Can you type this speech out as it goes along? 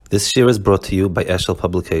This year is brought to you by Eshel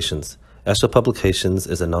Publications. Eshel Publications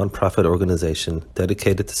is a non-profit organization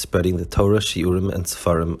dedicated to spreading the Torah, Shiurim, and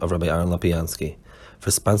Sefarim of Rabbi Aaron Lapiansky. For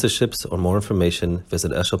sponsorships or more information,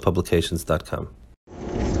 visit eshelpublications.com.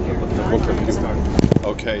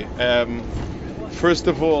 Okay. First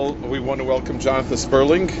of all, we want to welcome Jonathan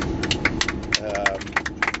Sperling.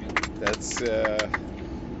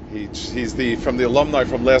 He's from the alumni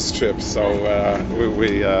from last trip, so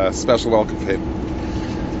we special welcome for him.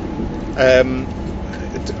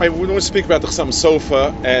 I want to speak about the Chassam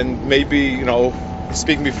Sofer, and maybe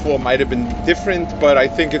speaking before might have been different, but I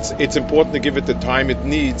think it's important to give it the time it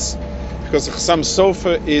needs, because the Chassam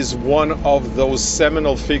Sofer is one of those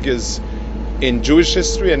seminal figures in Jewish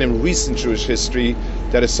history and in recent Jewish history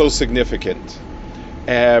that is so significant.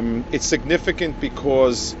 It's significant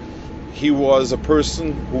because he was a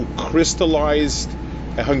person who crystallized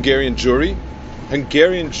a Hungarian Jewry.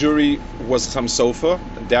 Hungarian Jewry was Chassam Sofer.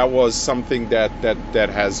 That was something that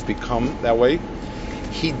has become that way.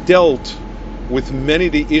 He dealt with many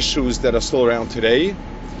of the issues that are still around today,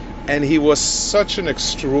 and he was such an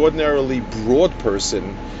extraordinarily broad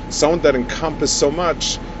person, someone that encompassed so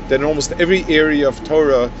much that in almost every area of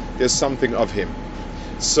Torah there's something of him.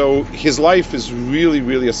 So his life is really,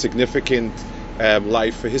 really a significant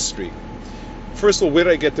life for history. First of all, where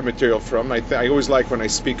did I get the material from? I always like when I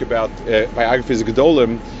speak about biographies of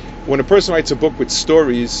Gedolim, when a person writes a book with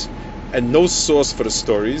stories and no source for the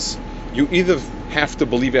stories, you either have to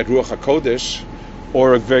believe at Ruach HaKodesh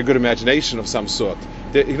or a very good imagination of some sort.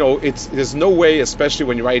 There's no way, especially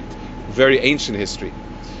when you write very ancient history.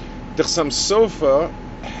 The Chassam Sofer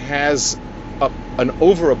has an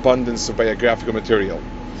overabundance of biographical material.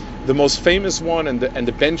 The most famous one and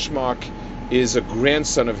the benchmark is a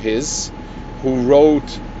grandson of his who wrote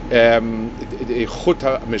Chut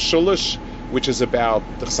HaMeshulish, which is about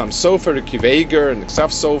the Chassam Sofer, the Kiveger, and the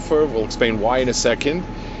Ksaf Sofer. We'll explain why in a second.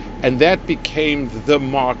 And that became the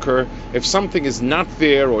marker. If something is not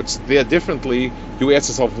there or it's there differently, you ask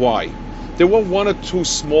yourself why. There were one or two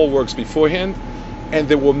small works beforehand, and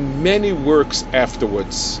there were many works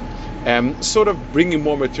afterwards, sort of bringing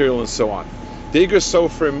more material and so on. The Iger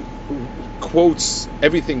Soferim quotes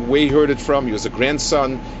everything where he heard it from. He was a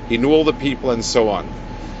grandson, he knew all the people, and so on.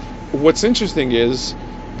 What's interesting is,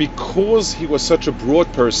 because he was such a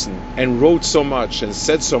broad person and wrote so much and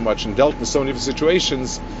said so much and dealt in so many different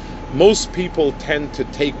situations, most people tend to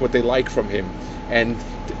take what they like from him. And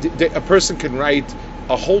a person can write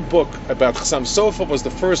a whole book about Chassam Sofer was the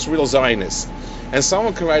first real Zionist, and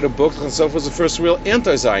someone can write a book Chassam Sofer was the first real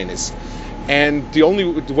anti-Zionist. And the only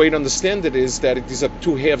way to understand it is that these are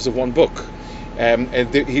two halves of one book. You can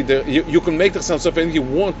make the Chassam Sofer anything you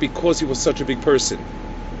want because he was such a big person.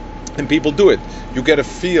 And people do it. You get a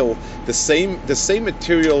feel. The same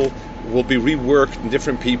material will be reworked in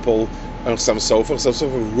different people on Chassam Sofer. Chassam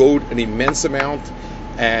Sofer wrote an immense amount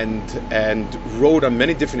and wrote on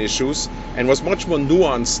many different issues and was much more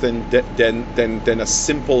nuanced than a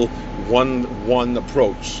simple one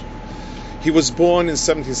approach. He was born in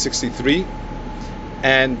 1763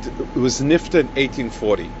 and was nifta in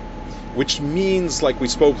 1840, which means, like we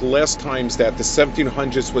spoke last times, that the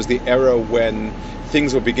 1700s was the era when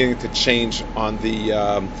things were beginning to change on the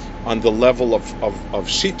level of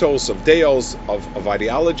shitos, of deos, of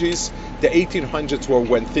ideologies. The 1800s were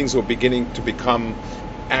when things were beginning to become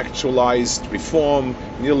actualized, reform,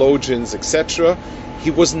 neologians, etc. He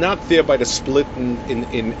was not there by the split in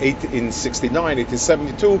 69,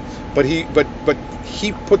 1872, but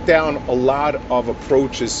he put down a lot of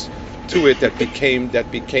approaches to it that became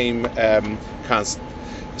constant.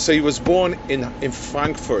 So he was born in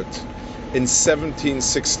Frankfurt in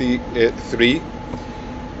 1763.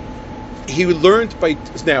 He learned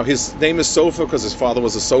now his name is Sofer because his father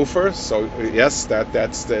was a Sofer, so yes,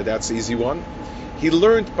 that's the easy one. He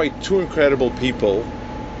learned by two incredible people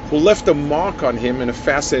who left a mark on him in a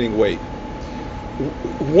fascinating way.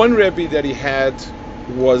 One Rebbe that he had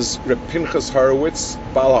was Reb Pinchas Horowitz,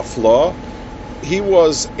 Baal HaFlah. He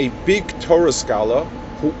was a big Torah scholar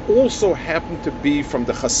who also happened to be from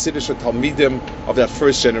the Hasidic Talmidim of that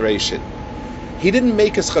first generation. He didn't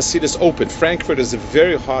make his Hasidus open. Frankfurt is a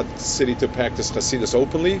very hard city to practice Hasidus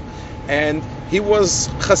openly, and he was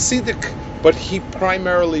Hasidic, but he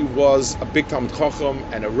primarily was a big Talmid Chacham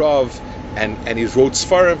and a Rav, and he wrote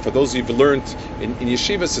Sfarim. For those of you who've learned in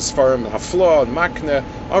yeshivas, Sfarim, Haflah, and Makna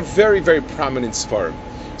are very, very prominent Sfarim.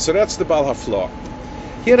 So that's the Baal HaFlah.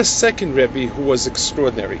 He had a second Rebbe who was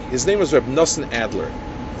extraordinary. His name was Reb Nosson Adler.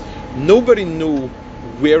 Nobody knew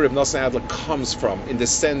where Reb Nosson Adler comes from, in the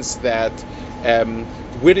sense that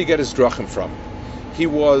where did he get his drachim from? He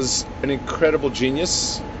was an incredible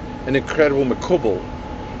genius, an incredible makubal,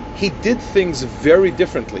 he did things very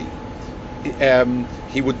differently.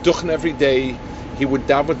 He would duchen every day. He would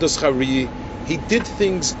daven nuschari. He did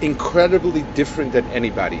things incredibly different than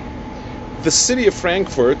anybody. The city of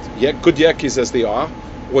Frankfurt, good Yankees as they are,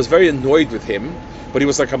 was very annoyed with him, but he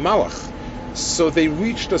was like a malach. So they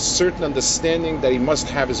reached a certain understanding that he must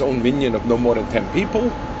have his own minyan of no more than 10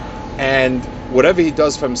 people, and whatever he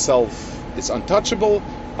does for himself is untouchable.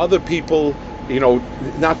 Other people,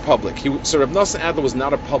 not public. So Rav Nosson Adler was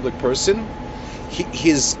not a public person.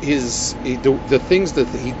 The things that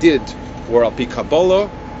he did were al pi Kabbalah.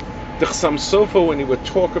 The Chassam Sofer, when he would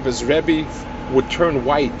talk of his Rebbe, would turn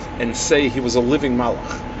white and say he was a living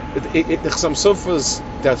malach. The Chassam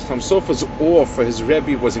Sofer's awe for his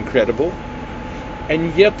Rebbe was incredible,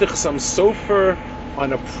 and yet the Chassam Sofer,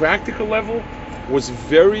 on a practical level, was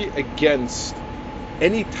very against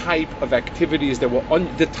any type of activities that were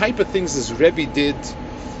the type of things his Rebbe did.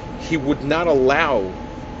 He would not allow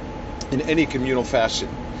in any communal fashion.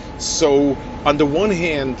 So, on the one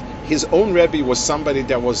hand, his own Rebbe was somebody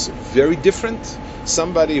that was very different,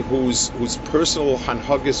 somebody whose personal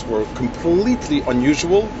hanhagis were completely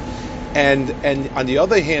unusual, and on the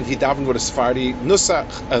other hand, he davened with a Sephardi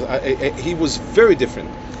nusach. He was very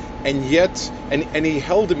different, and yet, and he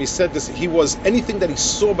held him. He said this. He was anything that he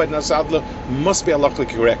saw by Nosson Adler must be halachically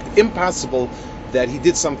correct. Impossible that he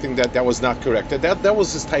did something that was not correct. That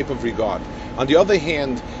was his type of regard. On the other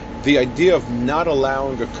hand, the idea of not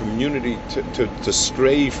allowing a community to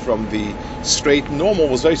stray from the straight normal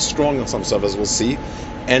was very strong in some stuff, as we'll see.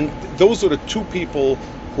 And those were the two people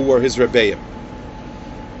who were his rebbeim.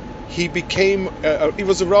 He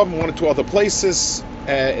was a Rav in one or two other places,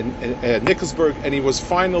 in Nickelsburg, and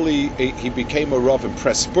he became a Rav in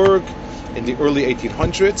Pressburg in the early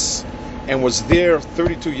 1800s, and was there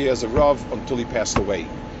 32 years a Rav until he passed away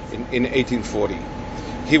in 1840.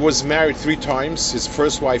 He was married 3 times. His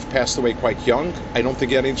first wife passed away quite young. I don't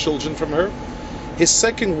think he had any children from her. His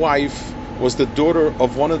second wife was the daughter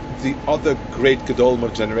of one of the other great Gedolim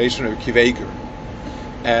of generation, Reb Akiva Eiger.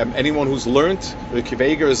 Anyone who's learned, Reb Akiva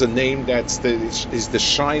Eiger is a name is the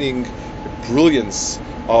shining brilliance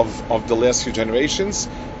of the last few generations.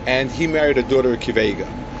 And he married a daughter of Akiva Eiger.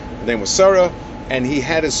 Her name was Sarah, and he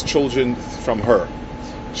had his children from her.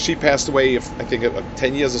 She passed away, I think,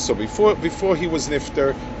 10 years or so before he was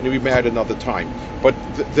nifter, and he remarried another time. But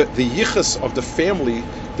the yichus of the family,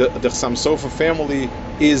 the Chassam Sofer family,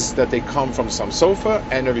 is that they come from Chassam Sofer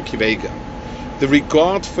and Reb Akiva Eiger. The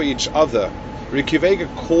regard for each other, Reb Akiva Eiger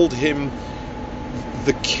called him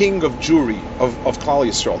the king of Jewry, of Klal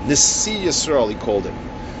Yisrael. Nisi Yisrael, he called him.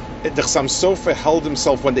 The Chassam Sofer held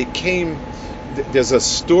himself when they came. There's a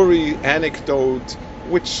story, anecdote,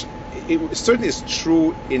 which it certainly is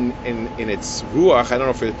true in its ruach. I don't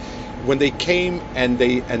know if when they came and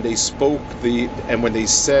they spoke and when they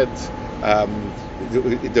said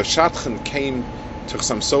the Shadchan came to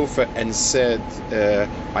Chassam Sofer and said,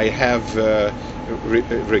 I have Reb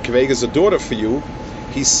Akiva Eiger's a daughter for you.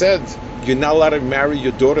 He said, you're not allowed to marry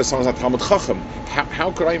your daughter as long as I'm Talmud Chacham.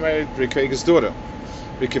 How could I marry Reb Akiva Eiger's daughter?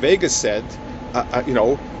 Reb Akiva Eiger said,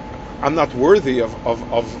 I'm not worthy of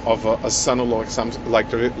a son-in-law like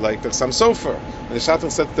the Chassam Sofer. And the Shadchan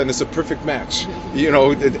said, then it's a perfect match,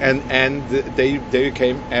 and they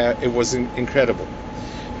came. It was incredible.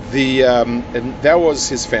 And that was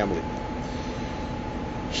his family.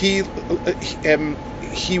 He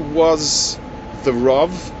was the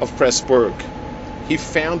Rav of Pressburg. He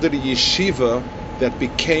founded a yeshiva that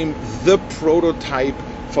became the prototype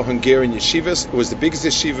for Hungarian yeshivas. It was the biggest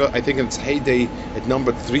yeshiva. I think in its heyday it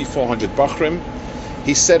numbered 300-400 bachrim.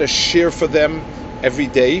 He set a shir for them every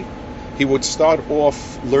day. He would start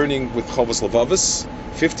off learning with Chovos Levavos,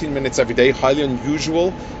 15 minutes every day, highly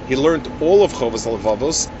unusual. He learned all of Chovos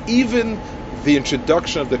Levavos, even the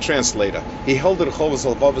introduction of the translator. He held the Chovos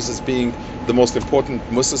Levavos as being the most important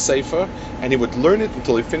Musa Sefer, and he would learn it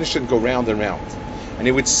until he finished it and go round and round. And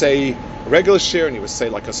he would say a regular shir, and he would say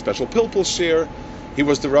like a special pilpul shir. He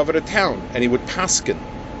was the Rav of the town, and he would paskin.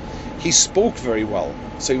 He spoke very well,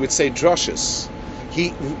 so he would say drushes.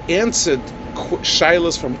 He answered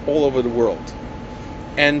shilas from all over the world.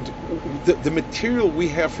 And the material we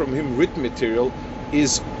have from him, written material,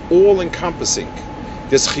 is all-encompassing.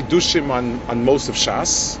 There's chidushim on most of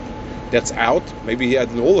Shas, that's out. Maybe he had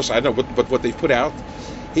an all I don't know, but what they put out.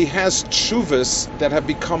 He has tshuvas that have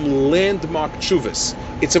become landmark tshuvas.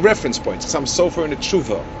 It's a reference point. Some sofer in a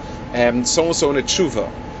tshuva, and so-and-so in a tshuva.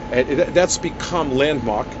 That's become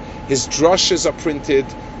landmark. His drushes are printed,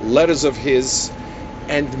 letters of his,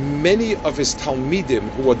 and many of his talmidim,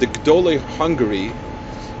 who are the Gdolei Hungary,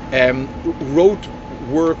 wrote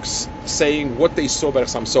works saying what they saw about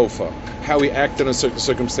Chassam Sofer, how he acted in certain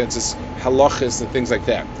circumstances, halachas and things like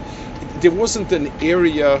that. There wasn't an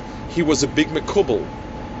area. He was a big mekubal,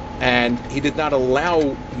 and he did not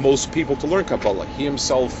allow most people to learn Kabbalah. He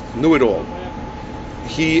himself knew it all.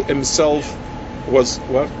 He himself was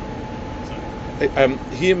what?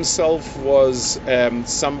 He himself was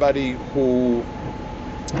somebody who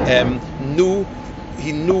knew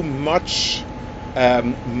much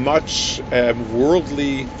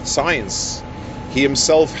worldly science. He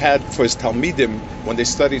himself had, for his Talmidim, when they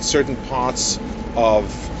studied certain parts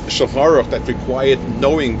of Shulchan Aruch that required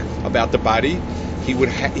knowing about the body, he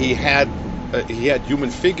had human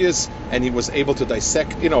figures, and he was able to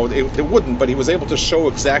dissect. They wouldn't, but he was able to show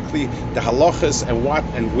exactly the halachas and what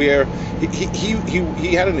and where.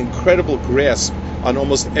 He had an incredible grasp on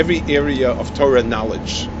almost every area of Torah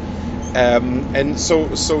knowledge. And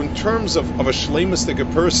so in terms of a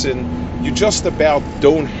shleimustic person, you just about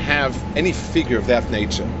don't have any figure of that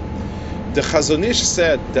nature. The Chazon Ish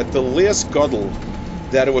said that the last gadol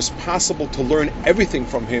that it was possible to learn everything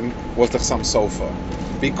from him was the Chassam Sofer,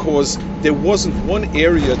 because there wasn't one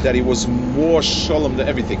area that he was more shalom than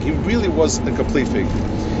everything. He really was a complete figure.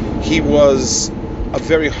 He was a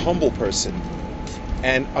very humble person,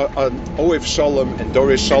 and an Oev Shalom and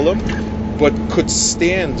Doresh Shalom, but could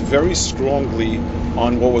stand very strongly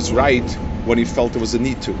on what was right when he felt there was a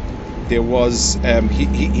need to. There was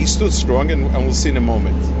he stood strong, and we'll see in a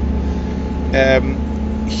moment.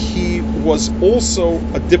 He was also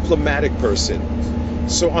a diplomatic person.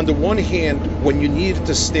 So on the one hand, when you needed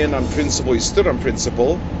to stand on principle, he stood on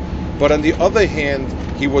principle. But on the other hand,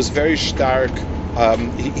 he was very stark.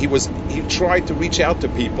 He tried to reach out to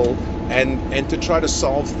people and to try to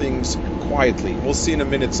solve things quietly. We'll see in a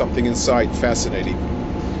minute something inside fascinating.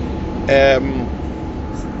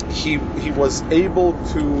 He was able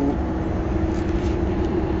to.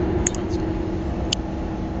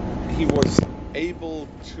 He was able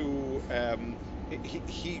to.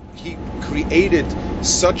 He created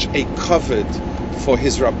such a kavod for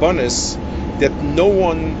his rabbanis that no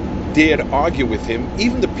one dared argue with him.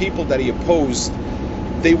 Even the people that he opposed,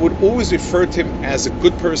 they would always refer to him as a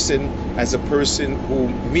good person, as a person who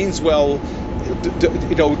means well.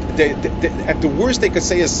 At the worst they could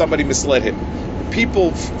say is somebody misled him.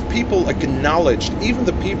 People acknowledged, even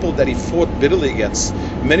the people that he fought bitterly against.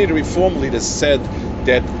 Many of the reform leaders said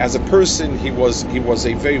that as a person he was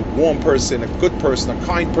a very warm person, a good person, a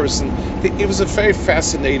kind person. It was a very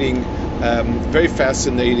fascinating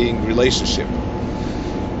relationship.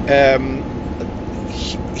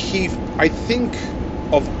 I think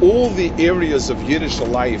of all the areas of Yiddish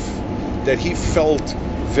life that he felt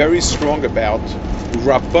very strong about,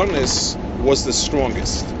 Rabbanis was the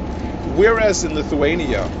strongest. Whereas in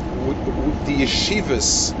Lithuania, the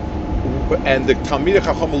yeshivas and the Talmidei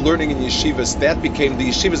Chacham learning in yeshivas, the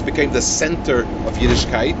yeshivas became the center of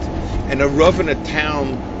Yiddishkeit, and a rav in a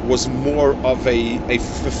town was more of a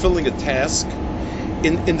fulfilling a task.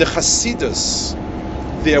 In the Hasidus,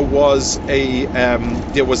 there was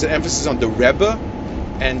an emphasis on the Rebbe,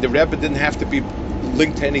 and the Rebbe didn't have to be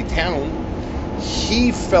linked to any town.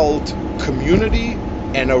 He felt community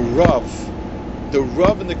and a Rav. The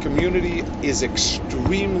Rav in the community is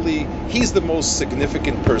he's the most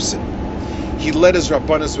significant person. He led his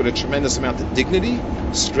Rabbanis with a tremendous amount of dignity,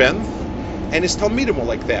 strength, and his Talmidim were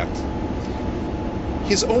like that.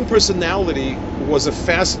 His own personality was a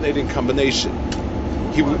fascinating combination.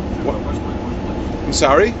 I'm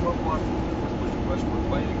sorry?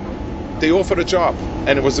 They offered a job,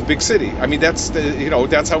 and it was a big city. I mean, that's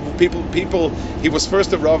how people. He was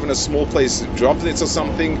first a rav in a small place, dropped into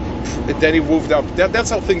something, then he moved up.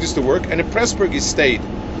 That's how things used to work. And in Pressburg, he stayed.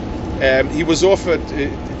 He was offered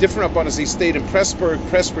different rabbanos. He stayed in Pressburg.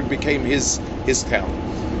 Pressburg became his town.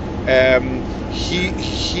 He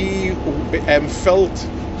felt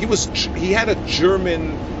he had a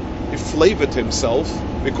German flavor to himself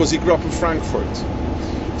because he grew up in Frankfurt.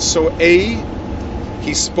 So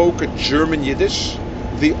he spoke a German Yiddish.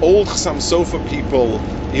 The old Chassam Sofer people,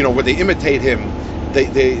 when they imitate him,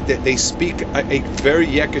 they speak a very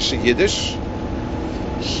Yekish Yiddish.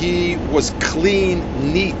 He was clean,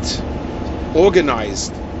 neat,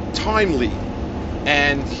 organized, timely,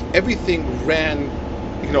 and everything ran,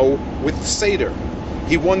 with Seder.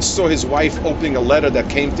 He once saw his wife opening a letter that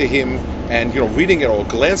came to him and, reading it or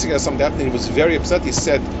glancing at something, and he was very upset. He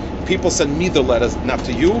said, "People send me the letters, not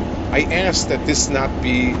to you. I asked that this not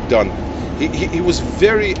be done." He was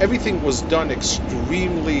everything was done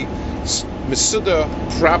extremely mesuda,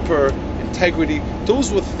 proper, integrity.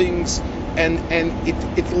 Those were things and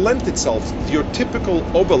it lent itself. Your typical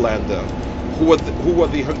Oberlander, who were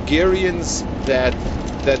the Hungarians that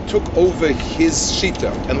took over his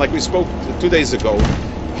shita, and like we spoke 2 days ago,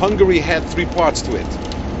 Hungary had 3 parts to it.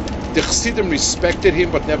 The Chassidim respected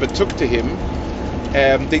him but never took to him.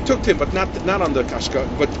 They took to him, but not under Kashka.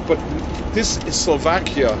 But this is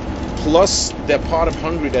Slovakia plus that part of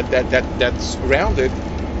Hungary that's around it.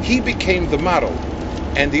 He became the model.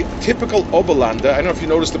 And the typical Oberlander, I don't know if you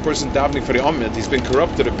noticed the person davening for the Amid, he's been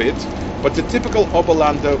corrupted a bit, but the typical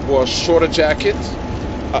Oberlander wore shorter jacket,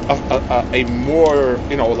 a more,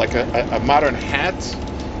 like a modern hat,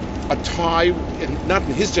 a tie, not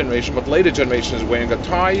in his generation, but later generations wearing a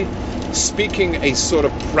tie, speaking a sort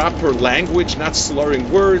of proper language, not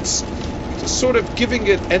slurring words, sort of giving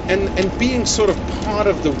it, and being sort of part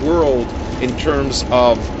of the world in terms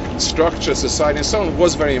of structure, society, and so on,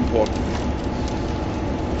 was very important.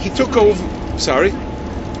 He took over. Sorry.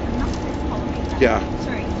 Yeah.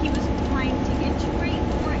 Sorry, he was trying to integrate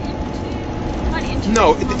more into. Not integrate.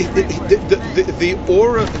 No, the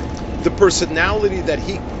aura, the personality that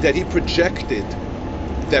he projected,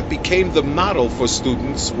 that became the model for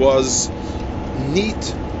students, was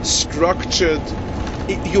neat, structured.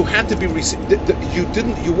 You had to be.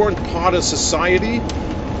 You weren't part of society,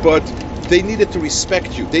 but they needed to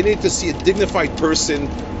respect you. They needed to see a dignified person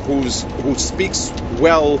who speaks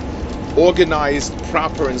well, organized,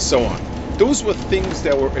 proper, and so on. Those were things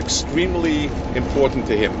that were extremely important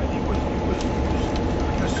to him. And he was I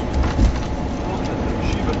guess, working at the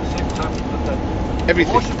yeshiva at the same time that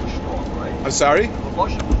Everything. Volozhin was strong, right? I'm sorry?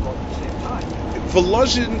 Volozhin was strong at the same time.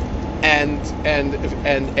 Volozhin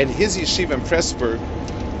and his yeshiva in Pressburg,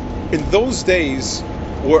 in those days,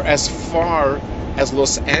 were as far as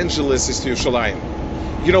Los Angeles is to Yerushalayim.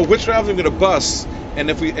 We're traveling with a bus, and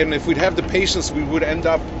if we'd have the patience, we would end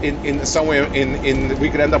up in somewhere we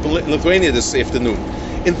could end up in Lithuania this afternoon.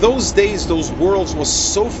 In those days, those worlds were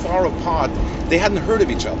so far apart, they hadn't heard of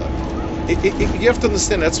each other. You have to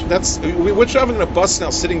understand, we're traveling in a bus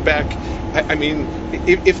now, sitting back. I mean,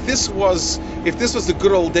 if this was the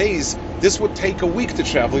good old days, this would take a week to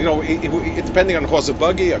travel. Depending on horse or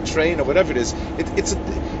buggy, or train, or whatever it is.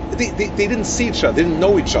 They didn't see each other, they didn't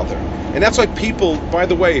know each other, and that's why people. By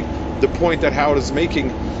the way, the point that Howard is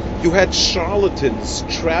making, you had charlatans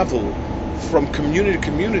travel from community to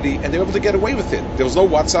community, and they were able to get away with it. There was no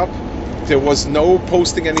WhatsApp, there was no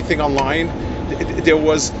posting anything online. There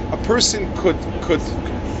was a person could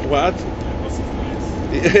what?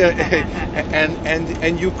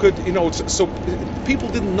 and you could, so people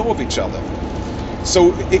didn't know of each other.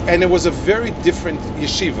 So, and it was a very different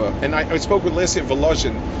yeshiva. And I spoke with Leslie and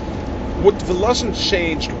Volozhin. What Volozhin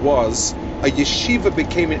changed was a yeshiva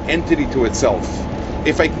became an entity to itself.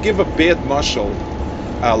 If I can give a bad mashal,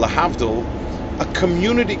 lahavdil, a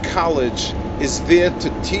community college is there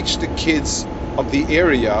to teach the kids of the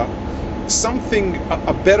area something,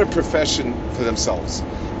 a better profession for themselves.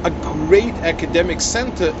 A great academic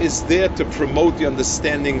center is there to promote the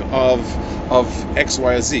understanding of X,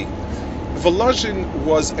 Y, or Z. Volozhin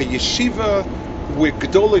was a yeshiva where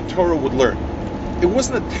Gedolei Torah would learn. It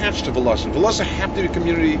wasn't attached to Volozhin. Volozhin happened to be a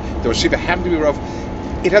community. The yeshiva happened to be Rav.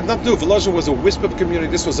 It had nothing to do. Volozhin was a wisp of community.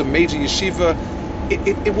 This was a major yeshiva.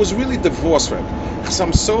 It was really divorced from it.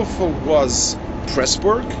 Chassam Sofer was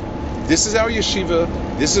Pressburg. This is our yeshiva.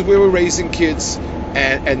 This is where we're raising kids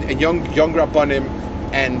and young Rabbanim.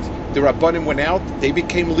 And the Rabbanim went out. They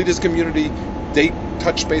became leaders community. They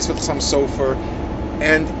touched base with Chassam Sofer.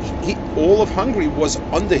 And all of Hungary was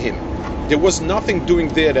under him. There was nothing doing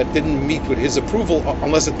there that didn't meet with his approval,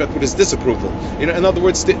 unless it met with his disapproval. In other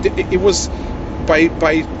words, it was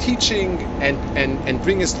by teaching and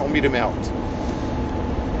bringing his Talmidim out.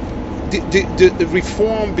 The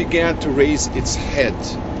reform began to raise its head.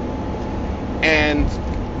 And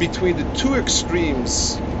between the two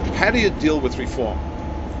extremes, how do you deal with reform?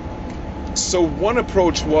 So one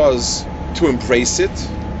approach was to embrace it.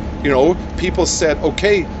 People said,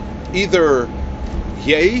 okay, either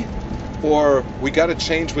yay, or we got to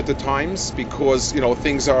change with the times because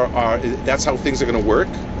things are that's how things are going to work.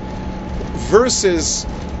 Versus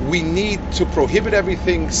we need to prohibit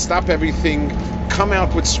everything, stop everything, come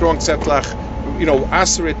out with strong tzetlach,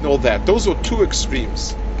 aserit and all that. Those were two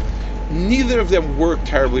extremes. Neither of them worked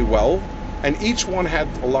terribly well, and each one had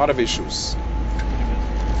a lot of issues.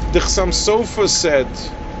 The Chassam Sofer said,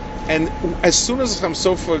 and as soon as Chassam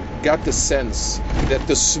Sofer got the sense that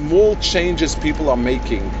the small changes people are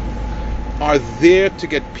making are there to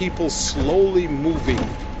get people slowly moving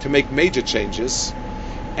to make major changes,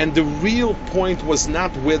 and the real point was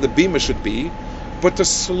not where the bima should be, but to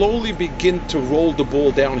slowly begin to roll the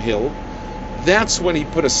ball downhill, That's when he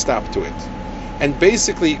put a stop to it. And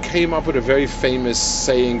basically he came up with a very famous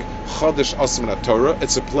saying, Chodesh Asman Torah.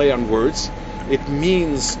 It's a play on words. It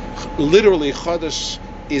means, literally, Chodesh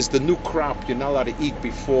is the new crop you're not allowed to eat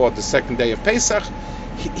before the second day of Pesach.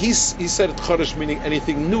 He said Chodesh, meaning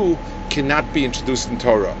anything new cannot be introduced in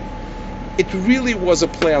Torah. It really was a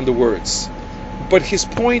play on the words. But his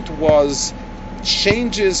point was,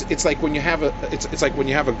 changes, it's like when you have a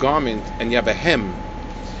garment and you have a hem.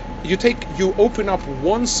 You open up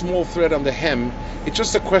one small thread on the hem, it's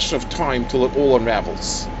just a question of time till it all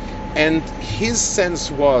unravels. And his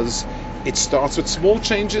sense was, it starts with small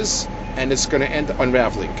changes and it's going to end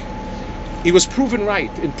unraveling. He was proven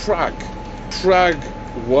right in Prague. Prague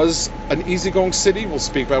was an easygoing city. We'll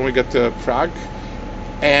speak about when we get to Prague.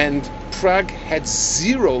 And Prague had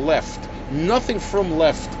zero left, nothing from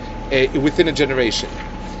left within a generation.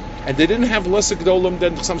 And they didn't have less Gdolim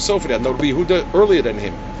than Chassam Sofer. They had no Yehuda earlier than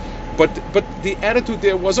him. But the attitude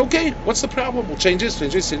there was, okay, what's the problem? We'll change this,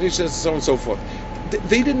 and so on and so forth.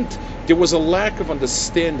 They didn't. There was a lack of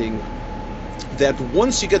understanding that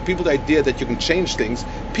once you get people the idea that you can change things,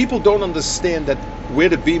 people don't understand that where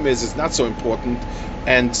the beam is not so important,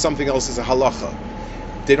 and something else is a halacha.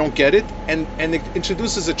 They don't get it, and it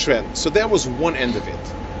introduces a trend. So that was one end of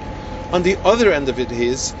it. On the other end of it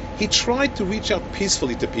is, he tried to reach out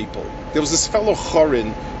peacefully to people. There was this fellow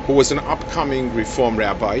Chorin, who was an upcoming Reform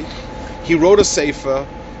rabbi. He wrote a sefer.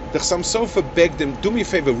 The Chassam Sofer begged him, do me a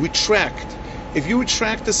favor, retract. If you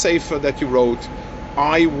retract the sefer that you wrote,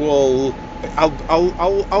 I'll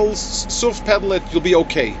soft pedal it, you'll be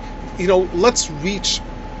okay. Let's reach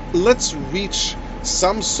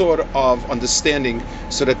some sort of understanding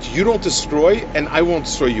so that you don't destroy and I won't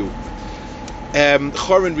destroy you.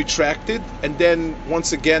 Chorin retracted, and then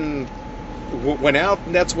once again went out,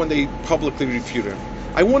 and that's when they publicly refuted him.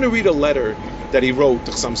 I want to read a letter that he wrote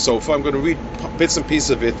to Chassam Sofer. I'm going to read bits and pieces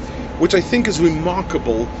of it, which I think is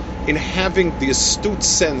remarkable in having the astute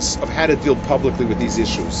sense of how to deal publicly with these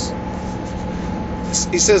issues.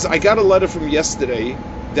 He says, I got a letter from yesterday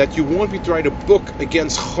that you want me to write a book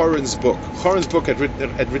against Chorin's book. Chorin's book had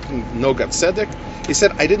written Nogat Tzedek. He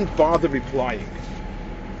said, I didn't bother replying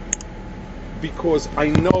because I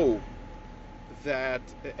know that,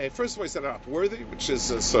 first of all, he said I'm not worthy, which is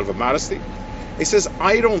sort of a modesty. He says,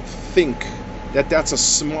 I don't think that that's a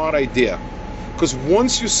smart idea, because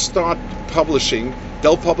once you start publishing,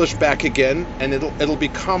 they'll publish back again, and it'll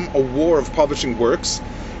become a war of publishing works,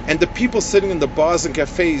 and the people sitting in the bars and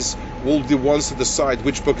cafes will be the ones to decide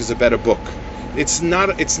which book is a better book. It's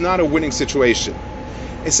not a winning situation.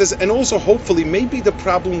 It says, and also hopefully maybe the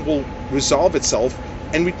problem will resolve itself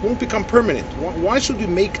and it won't become permanent. Why should we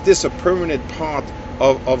make this a permanent part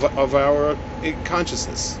of our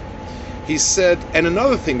consciousness? He said, and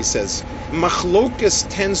another thing he says, Machlokes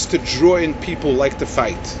tends to draw in people like to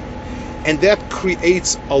fight, and that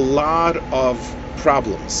creates a lot of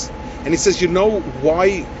problems. And he says, you know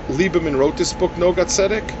why Lieberman wrote this book, Nogat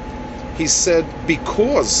Tzedek? He said,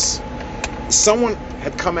 because someone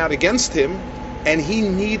had come out against him and he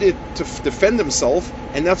needed to defend himself,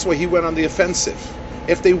 and that's why he went on the offensive.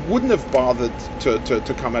 If they wouldn't have bothered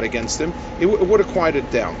to come out against him, it would have quieted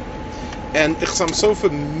down. And Chassam Sofer,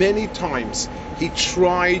 many times, he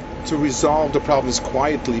tried to resolve the problems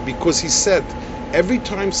quietly, because he said, every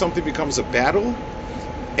time something becomes a battle,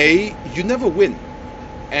 you never win.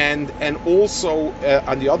 And also,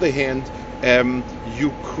 on the other hand, you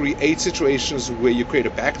create situations where you create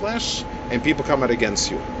a backlash, and people come out against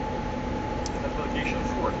you. That's litigation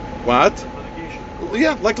for it. What? Litigation.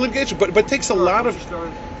 Yeah, like litigation, but it takes a lot of.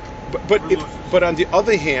 But on the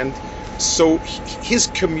other hand, so his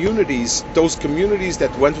communities, those communities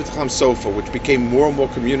that went with Chassam Sofer, which became more and more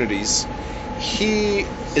communities, he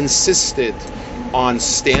insisted on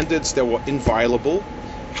standards that were inviolable.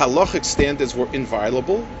 Halachic standards were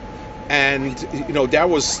inviolable, and that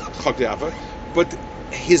was Chag De'ava. But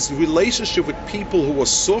his relationship with people who were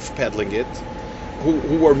soft peddling it,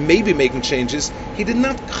 who were maybe making changes, he did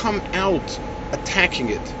not come out attacking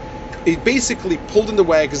it. He basically pulled in the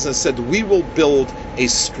wagons and said, we will build a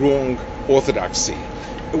strong orthodoxy.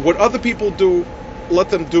 What other people do, let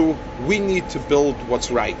them do. We need to build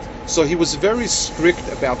what's right. So he was very strict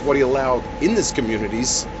about what he allowed in his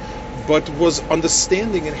communities, but was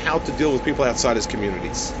understanding in how to deal with people outside his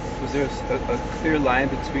communities. Was there a clear line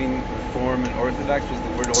between Reform and Orthodox? Was the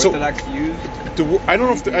word Orthodox used? I don't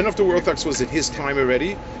know if the word Orthodox was in his time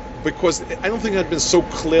already, because I don't think it had been so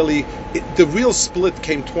clearly. The real split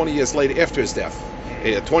came 20 years later, after his death,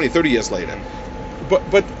 20, 30 years later.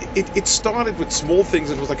 But it started with small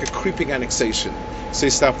things, and it was like a creeping annexation. So he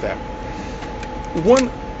stopped that.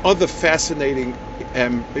 One other fascinating a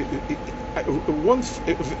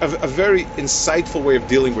very insightful way of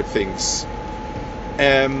dealing with things.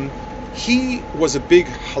 He was a big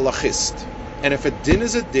halachist, and if a din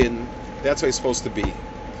is a din, that's how he's supposed to be.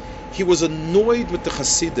 He was annoyed with the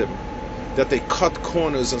Hasidim that they cut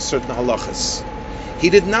corners on certain halachas. He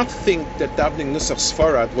did not think that davening Nusach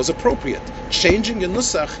Sfarad was appropriate. Changing your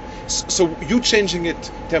Nusach, so you changing it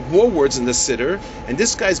to have more words in the Siddur, and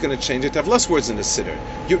this guy's going to change it to have less words in the Siddur.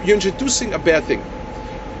 You're introducing a bad thing.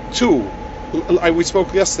 Two, we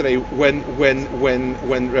spoke yesterday when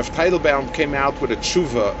Rav Teitelbaum came out with a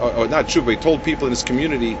tshuva, or not tshuva, he told people in his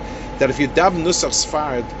community that if you daven Nusach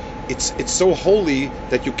Sfarad, it's so holy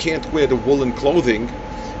that you can't wear the woolen clothing.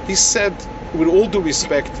 He said, with all due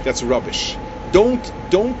respect, that's rubbish.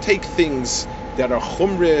 Don't take things that are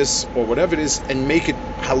chumres or whatever it is and make it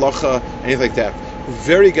halacha, anything like that.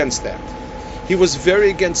 Very against that. He was very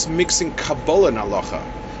against mixing Kabbalah and halacha.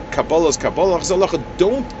 Kabbalah is Kabbalah, halacha.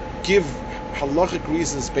 Don't give halachic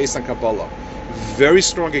reasons based on Kabbalah. Very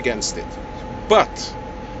strong against it. But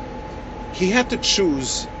he had to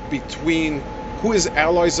choose between who his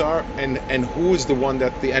allies are and who is the one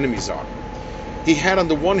that the enemies are. He had on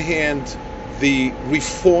the one hand the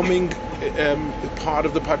reforming part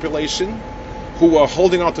of the population who were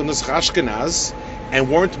holding on to Nusach Ashkenaz and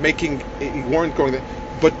weren't going there,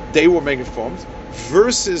 but they were making reforms,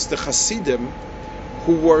 versus the Hasidim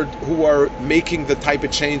who were making the type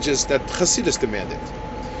of changes that Hasidus demanded.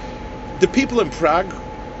 The people in Prague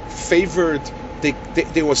favored,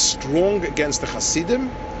 they were strong against the Hasidim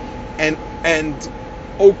and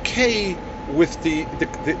okay with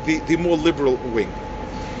the more liberal wing.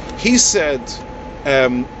 He said,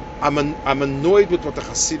 I'm annoyed with what the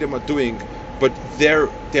Hasidim are doing, but their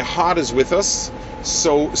heart is with us.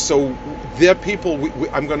 So their people,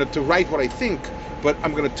 I'm going to write what I think, but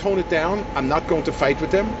I'm going to tone it down. I'm not going to fight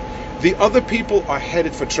with them. The other people are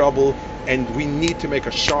headed for trouble, and we need to make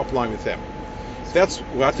a sharp line with them. That's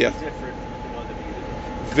what, yeah.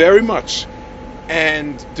 Very much.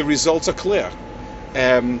 And the results are clear.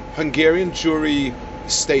 Hungarian jury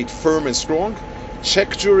stayed firm and strong.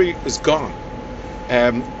 Czech jury is gone.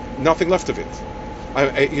 Nothing left of it.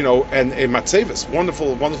 And Matzevis,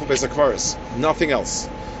 wonderful Beis HaKvaros. Nothing else.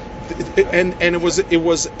 And it was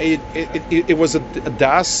a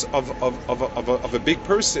das of a big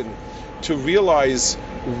person to realize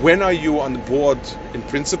when are you on board in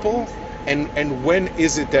principle, and when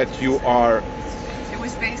is it that you are. It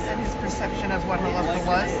was based on his perception of what halacha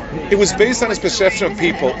was. It was based on his perception of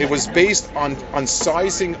people. It was based on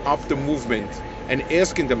sizing up the movement and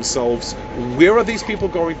asking themselves, where are these people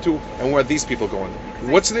going to, and where are these people going?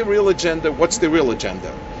 What's their real agenda? What's their real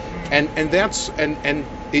agenda?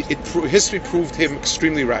 History proved him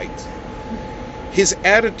extremely right. His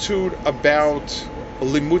attitude about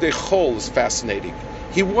limudei chol is fascinating.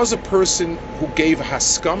 He was a person who gave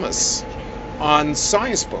haskamas on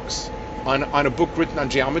science books, on a book written on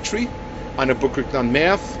geometry, on a book written on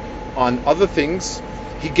math, on other things.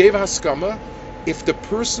 He gave haskama. If the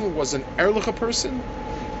person was an Erlicha person,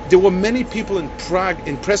 there were many people in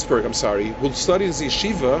Pressburg, who studied in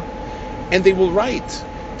yeshiva, and they will write.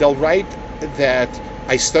 They'll write that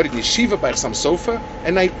I studied yeshiva by Chassam Sofer,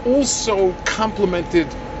 and I also complemented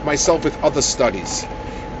myself with other studies.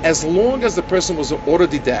 As long as the person was an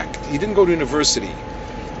autodidact, he didn't go to university,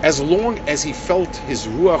 as long as he felt his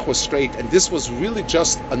ruach was straight, and this was really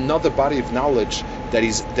just another body of knowledge that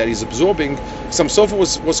he's absorbing, Chassam Sofer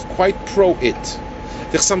was quite pro it.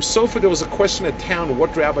 The Chassam Sofer, there was a question at town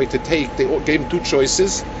what rabbi to take. They gave him two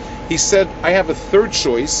choices. He said, I have a third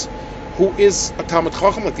choice, who is a Talmid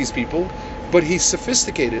Chacham like these people, but he's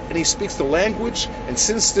sophisticated and he speaks the language, and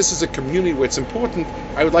since this is a community where it's important,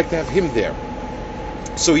 I would like to have him there.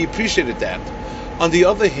 So he appreciated that. On the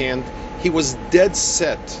other hand, he was dead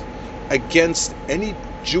set against any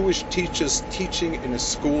Jewish teachers teaching in a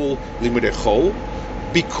school limudei chol,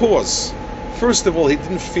 because first of all, he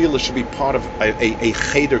didn't feel it should be part of a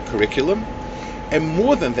cheder curriculum, and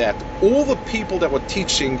more than that, all the people that were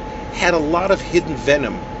teaching had a lot of hidden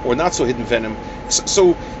venom, or not so hidden venom.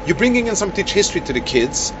 So you're bringing in some teach history to the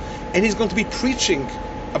kids, and he's going to be preaching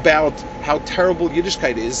about how terrible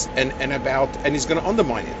Yiddishkeit is, and he's going to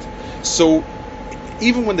undermine it. So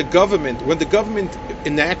even when the government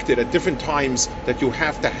enacted at different times that you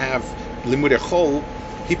have to have limudei chol,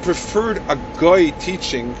 he preferred a goy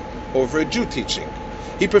teaching over a Jew teaching.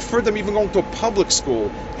 He preferred them even going to a public school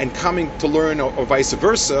and coming to learn, or vice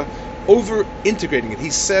versa, over integrating it. He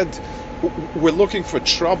said, we're looking for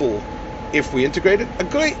trouble if we integrate it. A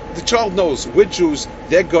goy, the child knows, we're Jews,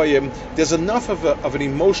 they're goyim, there's enough of an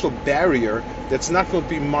emotional barrier that's not going to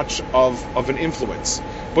be much of an influence.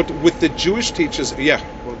 But with the Jewish teachers, yeah.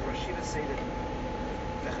 Would Rashiva say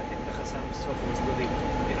that if the Chassam Sofer was living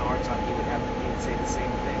in our time, he would say the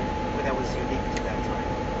same thing, but that was unique to that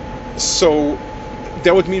time? So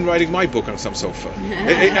that would mean writing my book on Chassam Sofer.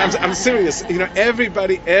 I'm serious.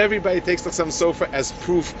 Everybody takes the Chassam Sofer as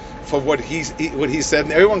proof for what he said,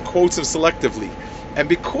 and everyone quotes him selectively. And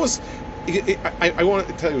because I want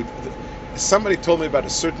to tell you, somebody told me about a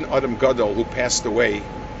certain Adam Gadol who passed away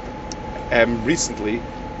recently,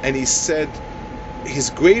 and he said his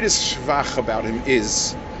greatest shvach about him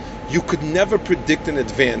is you could never predict in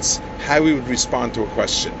advance how he would respond to a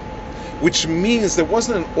question, which means there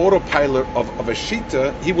wasn't an autopilot of a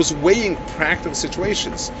shita. He was weighing practical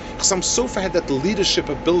situations. Chassam Sofer had that leadership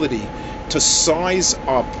ability to size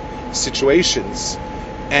up situations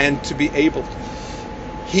and to be able.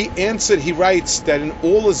 He writes that in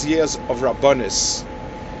all his years of Rabbanis,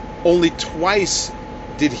 only twice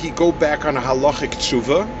did he go back on a halachic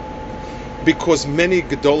tshuva because many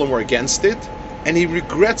Gedolim were against it, and he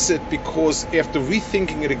regrets it because after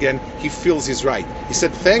rethinking it again, he feels he's right. He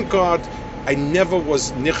said, thank God I never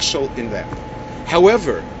was nichshel in that.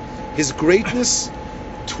 However, his greatness,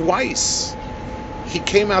 twice, he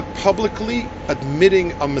came out publicly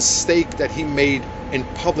admitting a mistake that he made in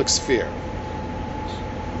public sphere.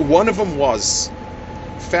 One of them was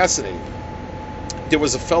fascinating. There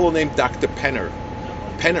was a fellow named Dr. Penner,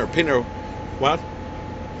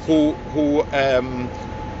 who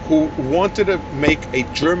wanted to make a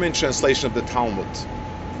German translation of the Talmud.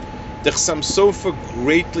 The Chassam Sofer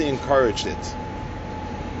greatly encouraged it,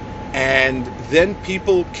 and then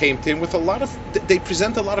people came to him with they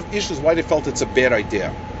present a lot of issues why they felt it's a bad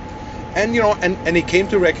idea, and and he came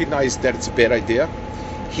to recognize that it's a bad idea.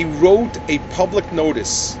 He wrote a public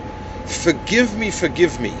notice, forgive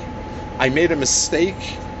me, I made a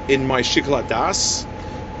mistake in my Shikla Das.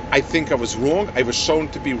 I think I was wrong. I was shown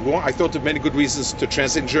to be wrong. I thought of many good reasons to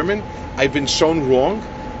translate in German. I've been shown wrong,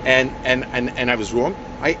 and I was wrong.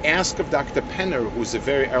 I asked of Dr. Penner, who's a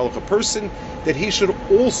very erlich person, that he should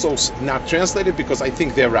also not translate it because I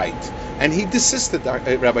think they're right. And he desisted,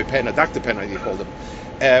 Rabbi Penner, Dr. Penner, he called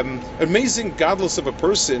him. Amazing godless of a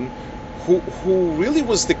person who really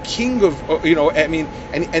was the king of, and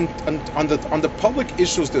on the public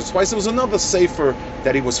issues, there's twice there was another sefer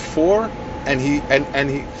that he was for, and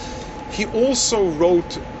he also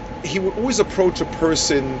wrote, he would always approach a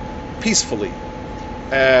person peacefully.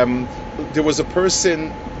 There was a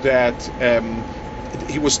person that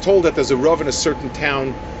he was told that there's a Rav in a certain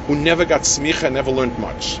town who never got smicha, never learned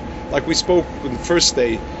much. Like we spoke on the first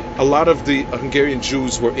day, a lot of the Hungarian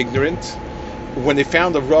Jews were ignorant. When they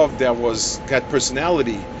found a Rav that had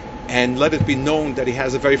personality and let it be known that he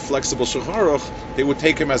has a very flexible Shulchan Aruch, they would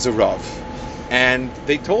take him as a Rav. And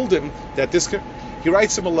they told him that he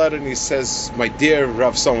writes him a letter and he says, my dear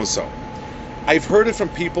Rav so-and-so, I've heard it from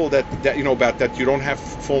people that about that you don't have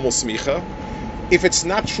formal smicha. If it's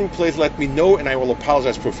not true, please let me know and I will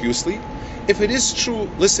apologize profusely. If it is true,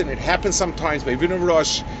 listen, it happens sometimes, maybe in a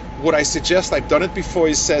rush. What I suggest, I've done it before,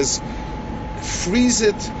 he says, freeze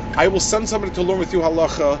it. I will send somebody to learn with you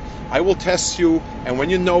halacha. I will test you, and when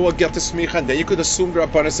you know, I'll get the smicha, and then you could assume the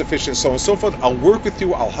Rabban is sufficient, so on and so forth. I'll work with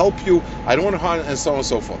you. I'll help you. I don't want to harm, and so on and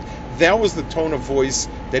so forth. That was the tone of voice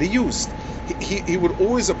that he used. He would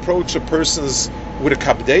always approach a person's with a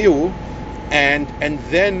kabdeu, and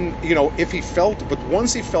then if he felt, but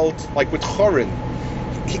once he felt like with Chorin,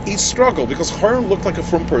 he struggled because Chorin looked like a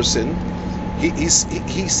frum person. He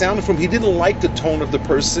sounded from. He didn't like the tone of the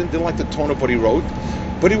person, didn't like the tone of what he wrote,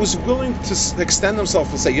 but he was willing to extend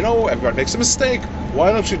himself and say, everybody makes a mistake.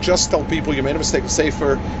 Why don't you just tell people you made a mistake and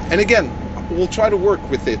safer? And again, we'll try to work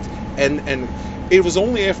with it. And it was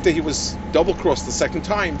only after he was double crossed the second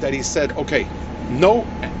time that he said, okay, no,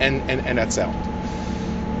 and that's out.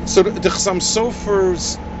 So the Chassam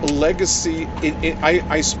Sofer's legacy.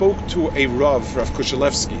 I spoke to a Rav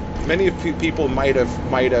Kushelevsky. Many people might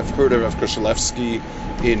have heard of Rav Kushelevsky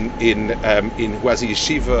in who has a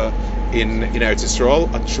yeshiva in Eretz Yisrael,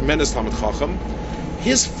 a tremendous Talmid Chacham.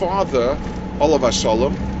 His father, Olav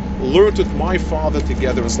Shalom, learned with my father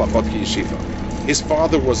together in Slobodki Yeshiva. His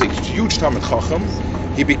father was a huge Talmid Chacham.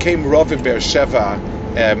 He became Rav in Beersheva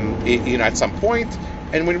at some point.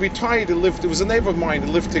 And when he retired, he lived. It was a neighbor of mine.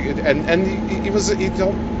 He lived together,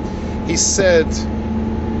 he said,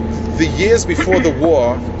 the years before the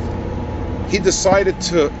war, he decided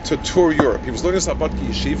to tour Europe. He was learning Slobodki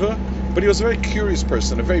Yeshiva, but he was a very curious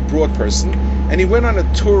person, a very broad person, and he went on a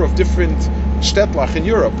tour of different shtetl in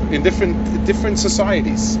Europe, in different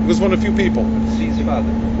societies. He was one of the few people. Tzvi's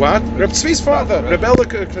father. What? Reb Tzvi's father, Reb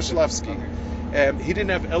Elik Kushelevsky. He didn't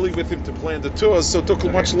have Ellie with him to plan the tours, so it took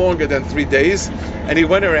much longer than 3 days. And he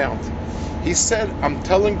went around. He said, I'm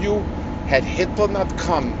telling you, had Hitler not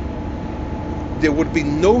come, there would be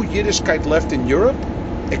no Yiddishkeit left in Europe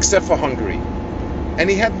except for Hungary. And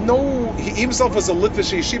he had he himself was a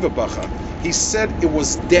Litvish yeshiva bacha. He said it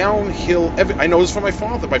was downhill. I know this from my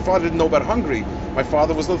father. My father didn't know about Hungary. My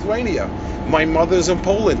father was Lithuania. My mother's in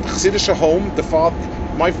Poland. Chassidish home.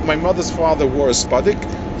 My mother's father wore a spadik.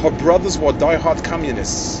 Her brothers were diehard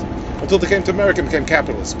communists until they came to America and became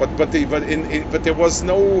capitalists. But there was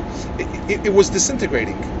no. It was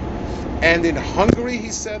disintegrating. And in Hungary, he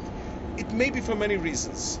said, it may be for many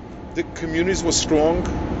reasons. The communities were strong.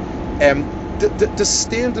 The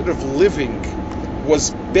standard of living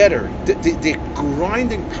was better. The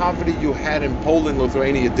grinding poverty you had in Poland,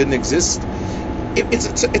 Lithuania didn't exist.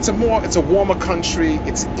 It's a warmer country.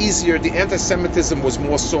 It's easier. The anti-Semitism was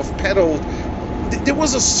more soft-pedaled. There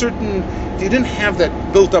was you didn't have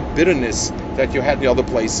that built-up bitterness that you had in the other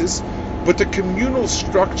places, but the communal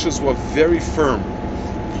structures were very firm.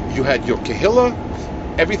 You had your kehillah,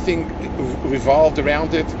 everything revolved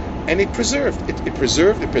around it. And it preserved. It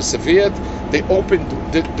persevered. They opened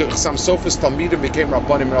the Chassam Sofer's Talmidim became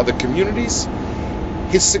Rabbanim in other communities.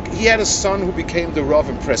 He had a son who became the Rav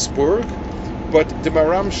in Pressburg, but the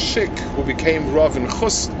Maram Shik, who became Rav in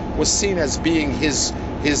Chust, was seen as being his.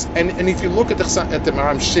 And if you look at the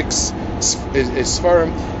Maram Shik's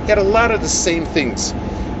Sfarim, he had a lot of the same things.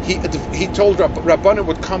 He told Rabbanim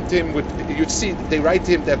would come to him you'd see they write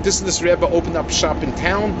to him that this Rebbe opened up shop in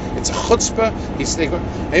town. It's a chutzpah.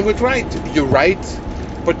 And he would write, you're right,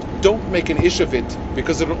 but don't make an issue of it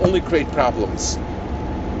because it'll only create problems.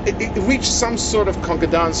 It reach some sort of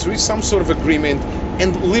concordance, reach some sort of agreement,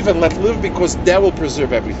 and live and let live because that will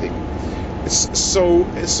preserve everything. So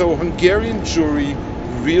Hungarian Jewry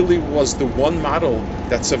really was the one model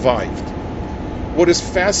that survived. What is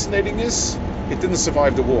fascinating is it didn't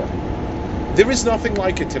survive the war. There is nothing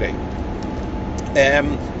like it today.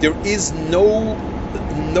 There is nothing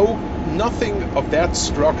of that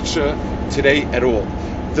structure today at all.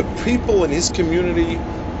 The people in his community,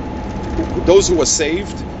 those who were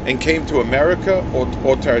saved and came to America or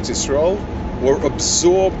to Eretz Yisrael, were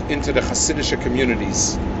absorbed into the Hasidic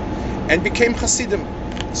communities and became Hasidim.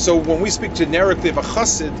 So when we speak generically of a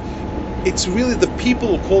Hasid, it's really the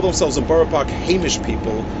people who call themselves in Borough Park Hamish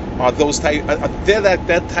people are those type. They're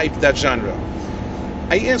that genre.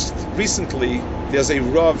 I asked recently. There's a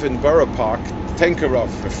Rav in Borough Park, Tenker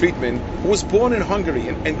Rav, a Friedman, who was born in Hungary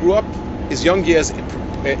and grew up his young years.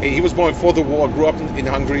 He was born before the war, grew up in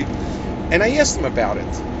Hungary, and I asked him about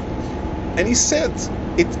it, and he said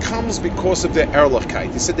it comes because of their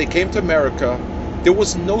Erlichkeit. He said they came to America. There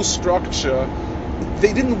was no structure.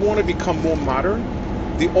 They didn't want to become more modern.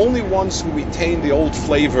 The only ones who retained the old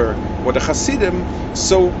flavor were the Hasidim,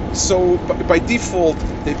 so by default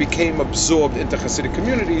they became absorbed into Hasidic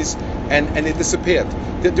communities and it disappeared.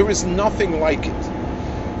 There is nothing like it.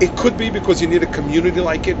 It could be because you need a community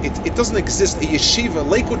like it. It doesn't exist. A yeshiva,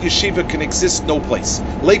 Lakewood Yeshiva can exist no place.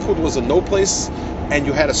 Lakewood was a no place, and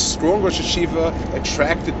you had a strong Rosh Yeshiva,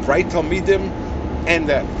 attracted bright Talmidim, and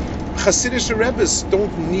Hasidic Rebbes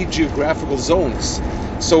don't need geographical zones.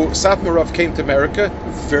 So Satmar Rav came to America,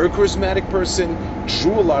 very charismatic person,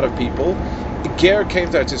 drew a lot of people. Ger came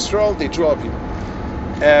to Eretz Yisrael, they drew a lot of people.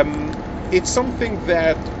 It's something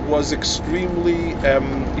that was extremely,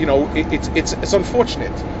 it's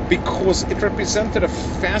unfortunate because it represented a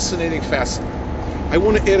fascinating facet. I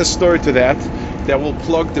want to add a story to that will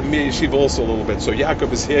plug the Mir Yeshiva also a little bit. So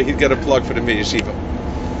Yaakov is here, he'd get a plug for the Mir Yeshiva.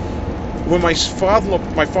 When my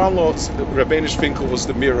father-in-law, Rabbeinu Finkel, was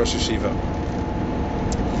the Mir Rosh Yeshiva.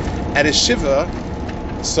 At his shiva,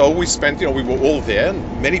 so we spent, we were all there,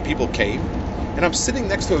 and many people came, and I'm sitting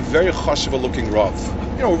next to a very chashuva-looking Rav,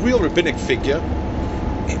 a real rabbinic figure.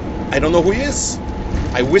 I don't know who he is.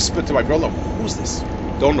 I whispered to my brother, who's this?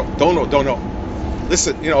 Don't know.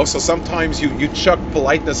 Listen, so sometimes you chuck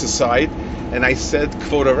politeness aside, and I said,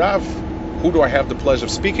 Kvod Rav, who do I have the pleasure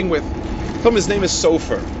of speaking with? I told him his name is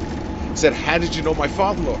Sofer. He said, how did you know my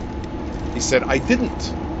father-in-law? He said, I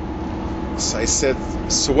didn't. So I said,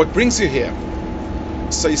 so what brings you here?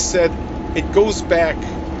 So he said, it goes back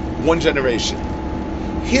one generation.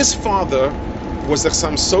 His father was the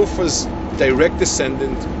Chassam Sofer's direct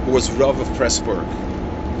descendant, who was Rav of Pressburg.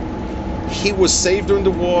 He was saved during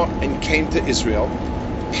the war and came to Israel,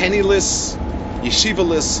 penniless,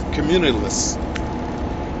 yeshiva-less, community-less.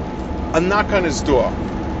 A knock on his door,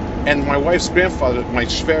 and my wife's grandfather, my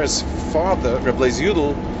Shver's father, Reb Lezer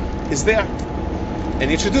Yudel, is there. And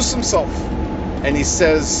he introduced himself. And he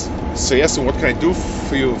says, so yes, and what can I do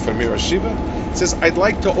for you for Mir Yeshiva? says, I'd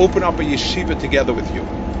like to open up a yeshiva together with you.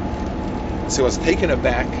 So I was taken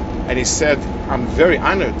aback, and he said, I'm very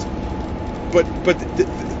honored, but it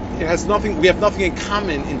has nothing. We have nothing in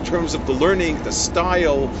common in terms of the learning, the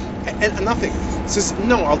style, and nothing. He says,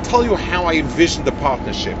 no, I'll tell you how I envision the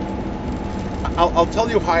partnership. I'll tell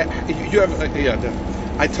you how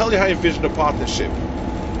I tell you how I envision the partnership.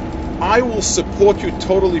 I will support you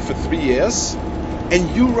totally for 3 years, and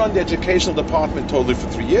you run the educational department totally for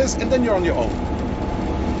 3 years, and then you're on your own.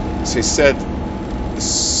 So he said,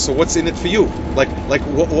 so what's in it for you?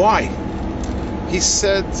 Why? He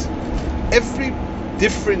said, every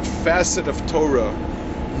different facet of Torah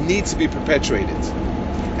needs to be perpetuated.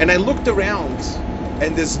 And I looked around,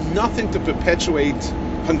 and there's nothing to perpetuate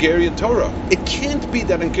Hungarian Torah. It can't be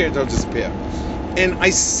that Hungarian Torah disappear. And I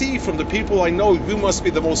see from the people I know, you must be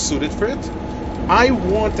the most suited for it. I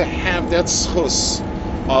want to have that schus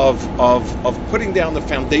of putting down the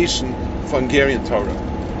foundation for Hungarian Torah.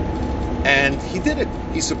 And he did it.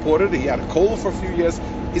 He supported it. He had a kollel for a few years.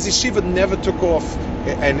 His yeshiva never took off,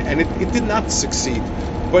 and it did not succeed.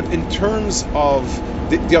 But in terms of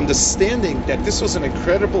the understanding that this was an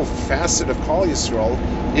incredible facet of Klal Yisrael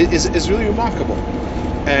is really remarkable.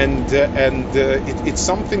 And it's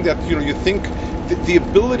something that you think the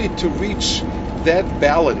ability to reach that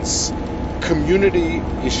balance, community,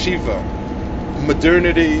 yeshiva,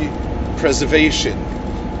 modernity, preservation,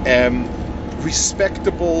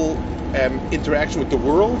 respectable interaction with the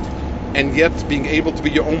world, and yet being able to be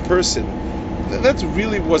your own person, that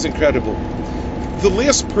really was incredible. The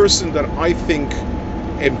last person that I think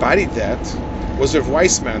embodied that was Rav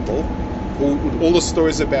Weissmantel, who, with all the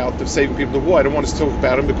stories about the saving people in the war, I don't want to talk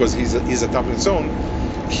about him because he's a top on its own.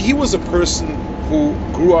 He was a person who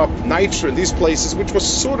grew up Nitra in these places, which was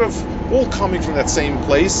sort of all coming from that same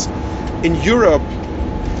place. In Europe,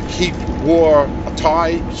 he wore a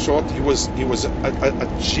tie, short. He was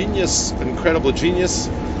a genius, an incredible genius,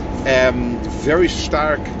 very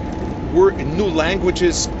stark. Word in new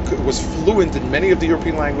languages, was fluent in many of the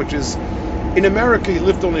European languages. In America, he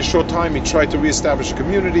lived only a short time. He tried to reestablish a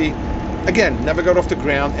community. Again, never got off the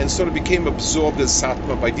ground, and sort of became absorbed as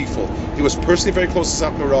Satmar by default. He was personally very close to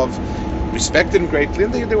Satmar Rav, respected him greatly,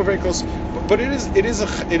 and they were very close. But it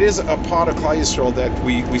is a part of Klal Yisrael that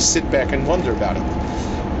we sit back and wonder about it.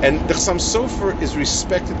 And the Chassam Sofer is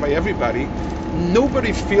respected by everybody.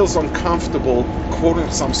 Nobody feels uncomfortable quoting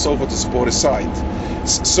Chassam Sofer to support his side.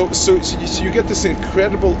 So you get this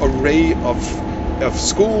incredible array of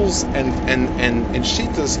schools and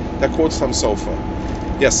shitas that quote Chassam Sofer.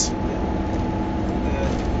 Yes. The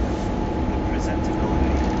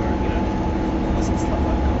presentability, where wasn't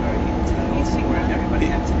Slobodka very easy, where everybody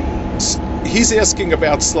had to be. He's asking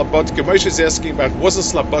about Slobodka. Moshe is asking about wasn't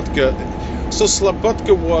Slobodka. So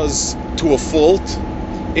Slobodka was to a fault.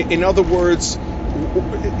 In other words,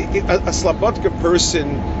 a Slobodka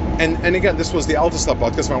person, and again, this was the Alta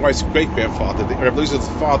Slobodka, it's my wife's great-grandfather, Reb Elizabeth's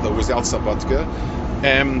father was the Alta Slobodka.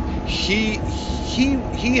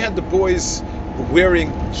 He had the boys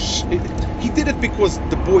wearing, he did it because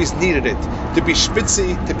the boys needed it, to be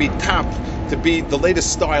spitzy, to be top, to be the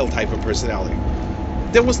latest style type of personality.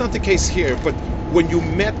 That was not the case here, but when you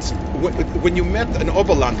met an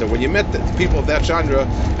Oberlander, when you met the people of that genre,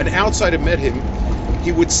 an outsider met him,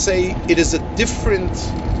 he would say it is a different,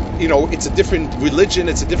 it's a different religion,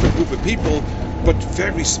 it's a different group of people, but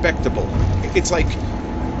very respectable. It's like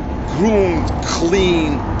groomed,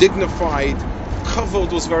 clean, dignified.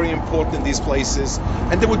 Kavod was very important in these places,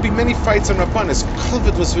 and there would be many fights on Rabbanis.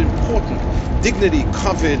 Kavod was important. Dignity,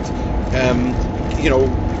 kavod,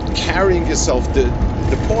 carrying yourself, the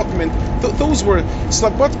deportment. Those were,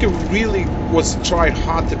 Slobodka really tried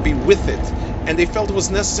hard to be with it, and they felt it was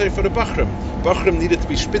necessary for the Bachram. Bachram needed to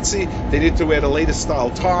be spitzy, they needed to wear the latest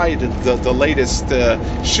style tie, the latest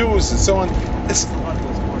shoes, and so on. Slobodka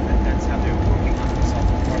was more that that's how they're working on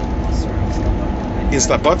themselves. In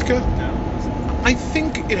Slobodka? No. I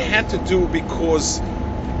think it had to do because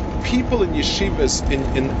people in yeshivas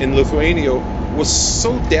in Lithuania was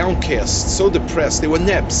so downcast, so depressed. They were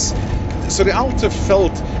nebs. So the Alter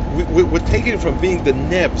felt we're taking it from being the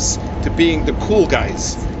nebs to being the cool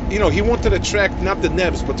guys. He wanted to attract not the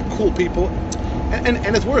nebs but the cool people,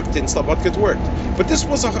 and it worked. In Slobodka it worked. But this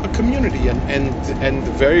was a community, and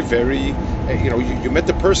very, very, you met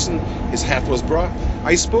the person, his hat was bra.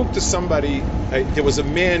 I spoke to somebody, there was a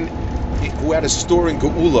man who had a store in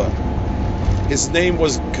Geula. His name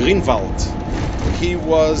was Greenwald. He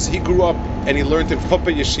grew up and he learned in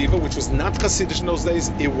Popa Yeshiva, which was not Hasidic in those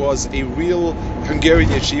days. It was a real Hungarian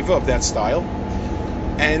yeshiva of that style.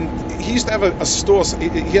 And he used to have a store,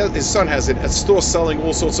 his son has it, a store selling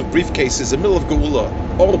all sorts of briefcases in the middle of Geula,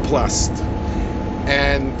 all plast.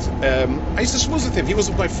 And I used to schmooze with him. He was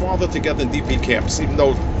with my father together in DP camps, even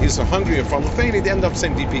though he's a Hungarian from Lithuania. They ended up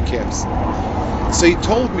saying DP camps. So he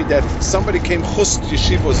told me that somebody came. Chust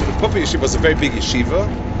Yeshiva was Puppy Yeshiva was a very big yeshiva.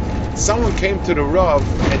 Someone came to the Rav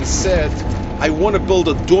and said, "I want to build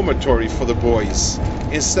a dormitory for the boys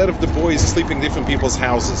instead of the boys sleeping in different people's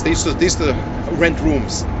houses. They used to rent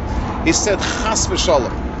rooms." He said, "Chas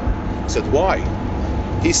v'shalom." I said, "Why?"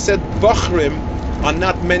 He said, "Bachrim are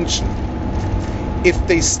not mentioned. If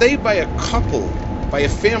they stay by a couple, by a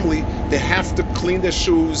family, they have to clean their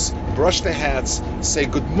shoes, brush their hats, say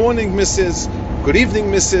good morning, Mrs., good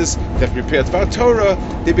evening, Mrs., they've prepared for Torah,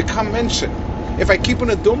 they become mentioned. If I keep in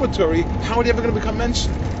a dormitory, how are they ever going to become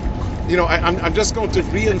mentioned?" You know, I'm just going to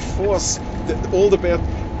reinforce all the bad.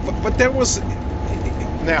 But there was,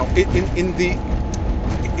 now, in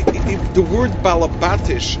the word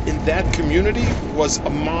balabatish in that community was a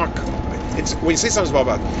mark. It's when you say something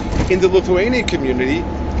about in the Lithuanian community,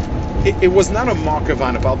 it was not a mark of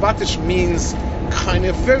honor. Balbatish means kind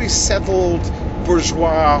of very settled,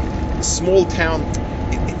 bourgeois, small town.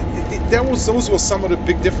 Those were some of the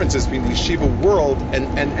big differences between the yeshiva world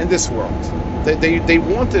and this world. They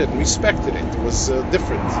wanted it and respected it. It was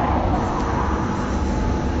different.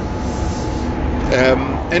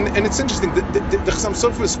 And it's interesting. The Chassam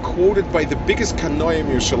Sofer is quoted by the biggest kanoim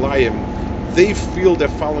Yerushalayim. They feel they're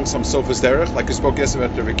following some Sofer's derech, like we spoke yesterday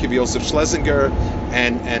about Rabbi Kiva Yosef Schlesinger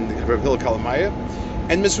and Rabbi Hillel Kalamaya.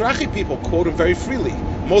 And Mizrahi people quote him very freely.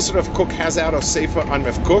 Moshe Rav Kook has out a Sefer on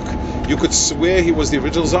Rav Kook. You could swear he was the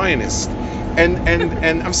original Zionist. And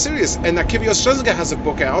I'm serious. And Akiva Yosef Schlesinger has a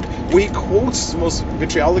book out where he quotes the most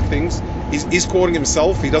vitriolic things. He's quoting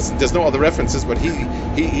himself. He doesn't. There's no other references, but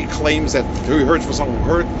he claims that he heard from someone who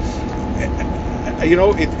heard. You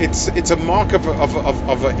know, it's a mark of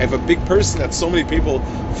a big person that so many people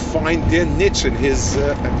find their niche in his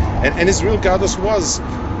and his real gadlus was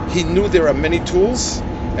he knew there are many tools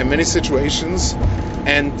and many situations,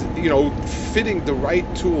 and you know, fitting the right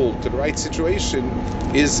tool to the right situation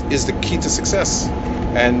is the key to success,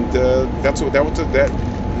 and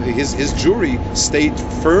his jury stayed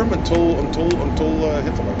firm until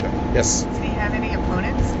Hitler. Yes. Did he have any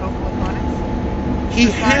opponents, vocal opponents? He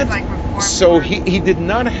Besides, had. like, So he did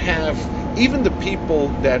not have, even the people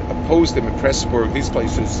that opposed him in Pressburg, these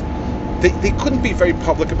places, they couldn't be very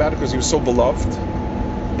public about it because he was so beloved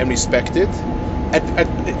and respected.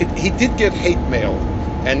 He did get hate mail,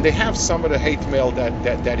 and they have some of the hate mail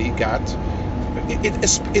that he got. It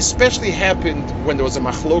especially happened when there was a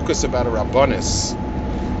machlokas about a rabbanis,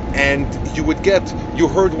 and you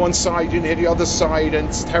heard one side, you didn't hear the other side, and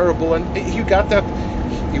it's terrible, and you got that.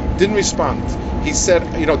 He didn't respond. He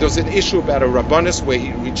said, you know, there was an issue about a rabbanis where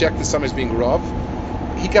he rejected someone as being rav.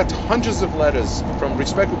 He got hundreds of letters from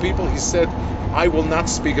respectful people. He said, "I will not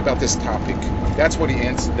speak about this topic." That's what he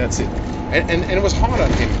answered. That's it. And it was hard on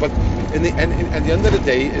him. But at the end of the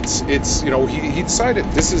day, it's you know, he decided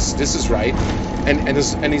this is right,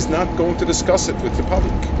 and he's not going to discuss it with the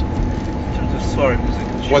public. Sorry,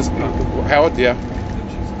 music. Was Howard? Yeah.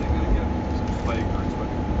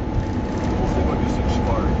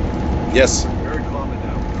 Yes. Very common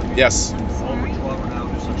now. Yes. All which law now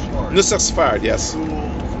Nusach Sfard. Nusach Sfard. Yes. So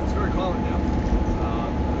it's very common now.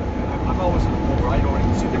 I'm always in the point where I don't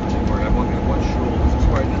even see the difference anymore. I'm walking in one shul, Nusach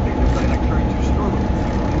Sfard, and then I carry two sterling.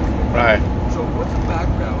 Right. So what's the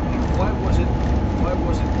background? And why was it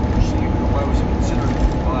perceived, or why was it considered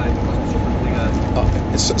by the Muslim Supreme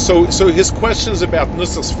League? So his questions about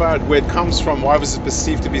Nusach Sfard, where it comes from, why was it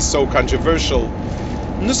perceived to be so controversial?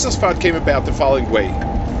 Nusach Sfard came about the following way.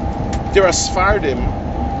 There are Sfardim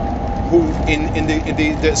who in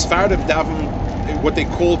the Sfardim daven what they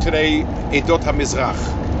call today Edot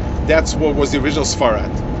HaMizrach. That's what was the original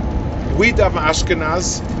Sfarad. We daven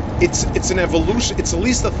Ashkenaz. It's an evolution. It's at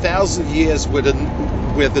least 1,000 years where the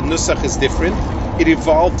Nusach is different. It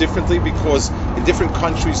evolved differently because in different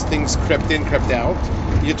countries things crept in, crept out.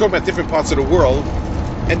 You're talking about different parts of the world.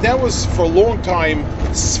 And that was for a long time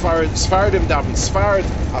Sfaradim daven Sfarad,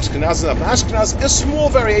 Ashkenaz daven Ashkenaz, and small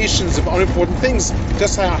variations of unimportant things.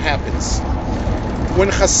 Just how it happens. When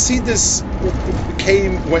Hasidus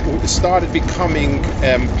started becoming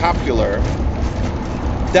popular,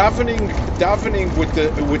 davening with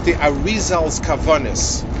the Arizal's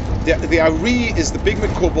Kavanis. The Ari is the big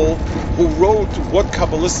Mekubal who wrote what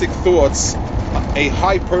Kabbalistic thoughts a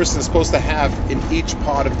high person is supposed to have in each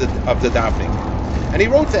part of the davening. And he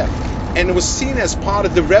wrote that, and it was seen as part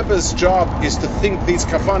of the Rebbe's job is to think these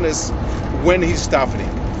kavanas when he's davening.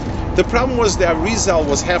 The problem was that Arizal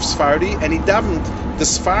was half Sephardi, and he davened the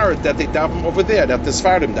Sfarad that they daven over there, that the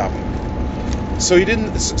Sephardim daven. So he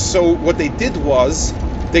didn't. So what they did was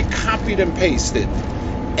They copied and pasted.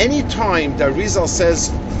 Anytime that Rizal says,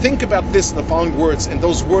 think about this in the following words, and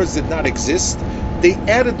those words did not exist, they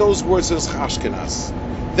added those words as Ashkenaz.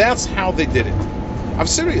 That's how they did it. I'm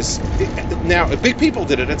serious. Now, big people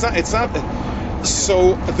did it. It's not.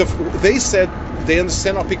 So they said they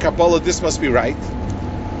understand Api Kabbalah. This must be right.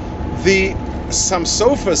 The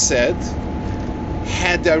Samsofa said,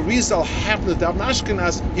 had the Rizal happened to daven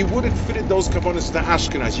Ashkenaz, he wouldn't fit in those kavanas to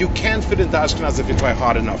Ashkenaz. You can't fit into Ashkenaz if you try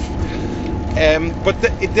hard enough. But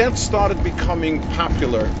that started becoming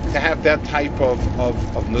popular to have that type of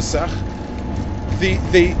nusach.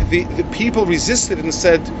 The people resisted and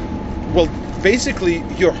said, well, basically,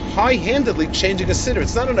 you're high-handedly changing a siddur.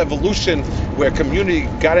 It's not an evolution where a community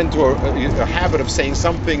got into a habit of saying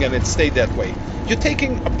something and it stayed that way. You're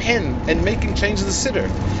taking a pen and making changes to the siddur,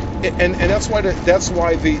 and that's why the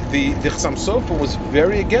Chassam Sofer was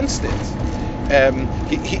very against it.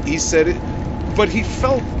 He said it, but he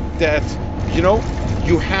felt that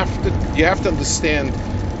you have to understand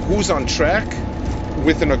who's on track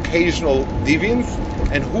with an occasional deviance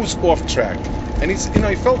and who's off track. And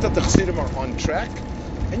he felt that the Chassidim are on track.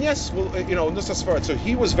 And yes, Nusach Sfarad. So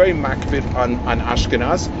he was very makbid on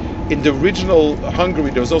Ashkenaz. In the original Hungary,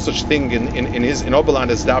 there was no such thing in Oberland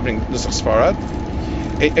as davening Nusach Sfarad.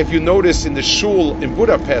 If you notice in the shul in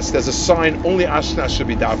Budapest, there's a sign, only Ashkenaz should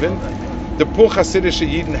be davened. The poor Hasidic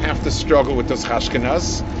Yidden have to struggle with those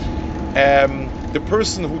Ashkenaz. The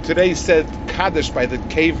person who today said Kaddish by the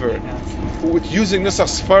caver, using Nusach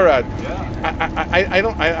Sfarad, I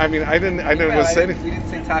didn't say anything. We didn't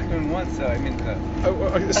say Takun once, so I mean.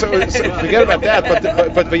 So forget about that.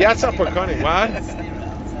 But Yatzah Parkani,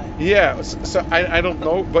 what? Yeah. So I don't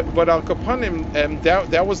know, but Al Kapanim,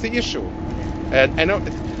 that was the issue, and I know.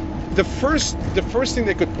 The first thing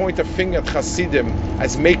they could point a finger at Hasidim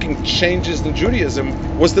as making changes in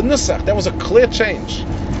Judaism was the Nusach. That was a clear change,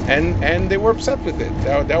 and they were upset with it.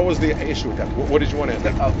 That was the issue with that. What did you want to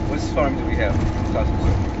add? What farm do we have?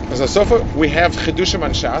 As a sofa, we have Chidushim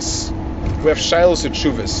on Shas, we have Shilos and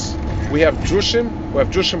Shuvas, we have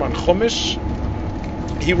Drushim on Chumash.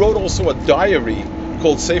 He wrote also a diary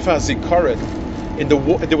called Sefer HaZikaron.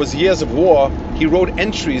 There was years of war. He wrote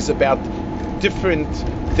entries about different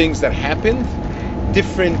things that happened,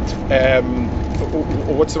 different,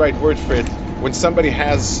 what's the right word for it? When somebody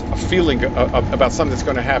has a feeling about something that's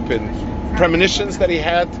going to happen, premonitions that he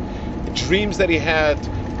had, dreams that he had.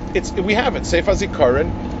 We have it, Sefer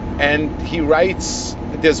HaZikaron, and he writes.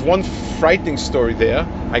 There's one frightening story there.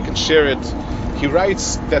 I can share it. He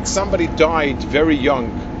writes that somebody died very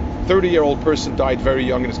young, 30-year-old person died very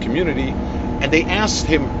young in his community, and they asked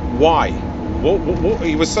him why.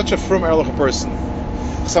 He was such a frum erlich person.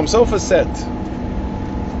 Samsofa said,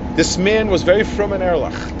 this man was very frum and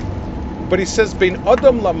erlich, but he says, Ben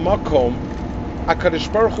Adam la makom,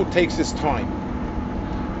 HaKadosh Baruch Hu takes his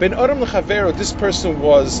time. Ben Adam l'chavero, this person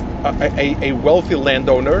was a wealthy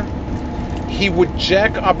landowner. He would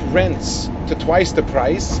jack up rents to twice the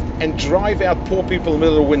price and drive out poor people in the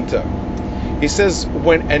middle of winter. He says,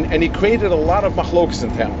 and he created a lot of machlokas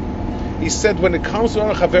in town. He said, when it comes to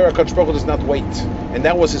Chavera, HaKadosh Baruch Hu does not wait, and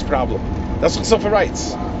that was his problem. That's what Sofer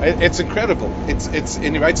writes. It's incredible.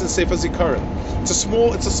 And he writes in Sefer HaZikaron. It's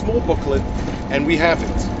a small booklet, and we have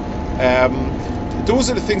it. Those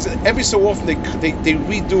are the things that every so often they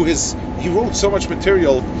redo his. He wrote so much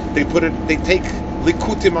material. They take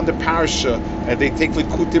Likutim on the Parsha, and they take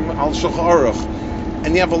Likutim al Shulchan Aruch.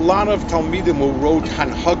 And you have a lot of Talmidim who wrote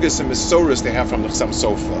Hanhagas and Mesoras they have from the Chassam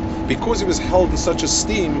Sofer. Because he was held in such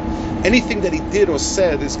esteem, anything that he did or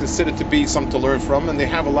said is considered to be something to learn from, and they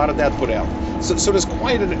have a lot of that put out. So there's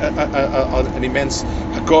quite an immense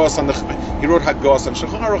Hagos on he wrote Hagos on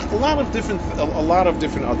Shulchan Aruch, a lot of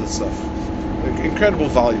different other stuff. Incredible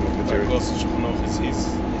volume of material.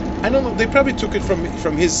 I don't know. They probably took it from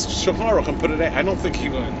his Shulchan Aruch and put it. I don't think he.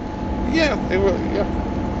 Yeah, they were. Yeah.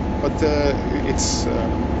 But it's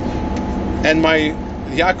and my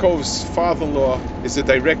Yaakov's father-in-law is a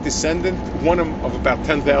direct descendant, one of about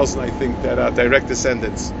 10,000, I think, that are direct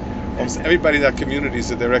descendants. Almost everybody in that community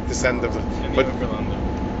is a direct descendant. But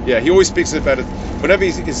yeah, he always speaks about it.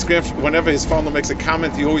 Whenever his father makes a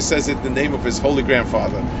comment, he always says it in the name of his holy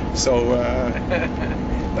grandfather. So.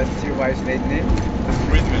 What's your wife's maiden name?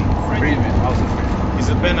 Friedman. Also Friedman. He's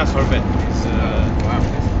a Ben Achaben. He's wow.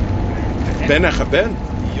 Ben Achaben?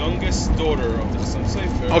 Youngest daughter of the Chassam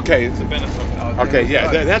Sofer. Okay. It's a Ben Achaben. Okay, yeah,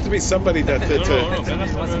 there had to be somebody that. No. Ben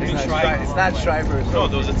Achaben means Schreiber. It's not Schreiber. No,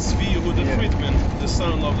 there was a Tzvi Yehuda Friedman, the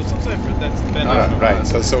son-in-law of the Chassam Sofer. That's Ben Achaben. Right.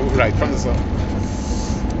 So right from the son.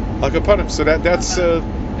 Like a potem. So that's. That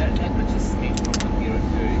would just escape from what you're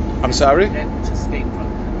referring. I'm sorry. That would just escape from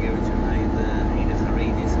what you're referring. The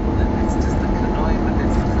Haredis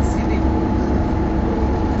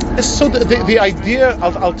So the idea,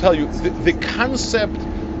 I'll tell you, the concept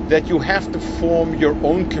that you have to form your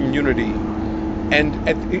own community, and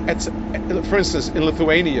for instance, in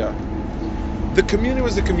Lithuania, the community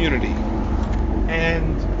was the community,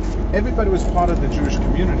 and everybody was part of the Jewish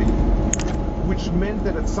community, which meant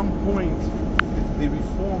that at some point the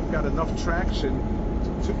reform got enough traction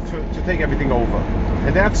to take everything over,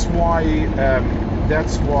 and that's why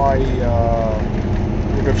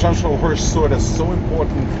Rav Shamshon Hirsch saw it as so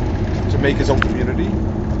important to make his own community,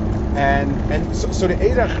 and so the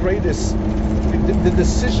Eid HaChreidis, the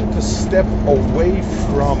decision to step away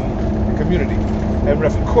from the community. And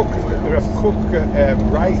Rav Kook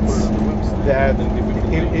writes that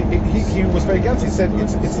he was very against. He said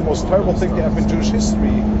it's the most terrible thing to happen in Jewish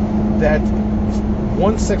history, that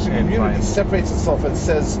one section of the community separates itself and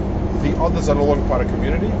says the others are no longer part of the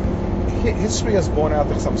community. History has borne out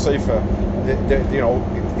that some Sefer, it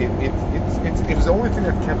was the only thing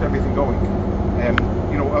that kept everything going.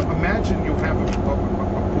 Imagine you have a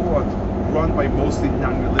board run by mostly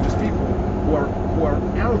non-religious people who are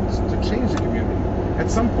out to change the community. At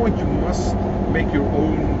some point, you must make your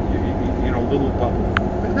own, little bubble.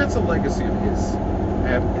 And that's a legacy of his.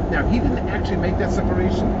 Now, he didn't actually make that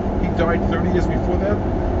separation. He died 30 years before that.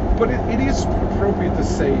 But it is appropriate to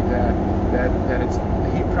say that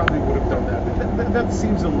he probably would have done that. That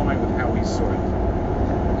seems in line with how he saw it.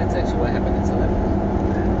 That's actually what happened in South Africa.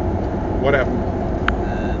 What happened?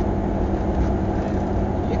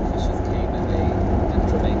 Yekishas came and they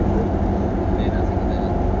didn't remain a group. And then I think in the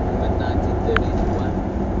mid-1931,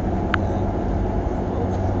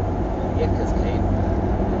 the Yekas came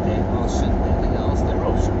and they asked their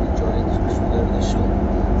Rav should we join the shul.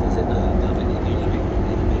 So they said, no, we need to make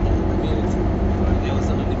a community. There was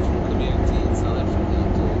only one community in South Africa.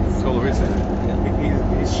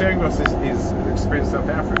 He's sharing with us his experience in South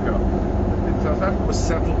Africa. South Africa was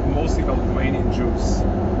settled mostly by Lithuanian Jews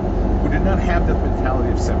who did not have that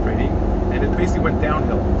mentality of separating, and it basically went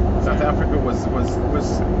downhill. South Africa there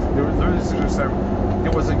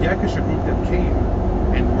was a Yakisha group that came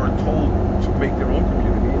and were told to make their own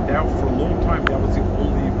community, and now for a long time that was the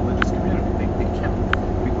only religious community they kept,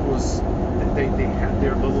 because they had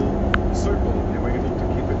their little circle and they were able to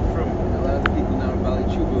keep it from. A lot of the people now in Bali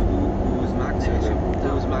Chubu who was Max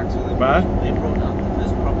with them. What? They brought up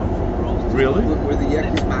this problem from Rome. Really? Were the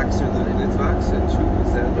Yakis Maxer and it's Maxer and Chubu?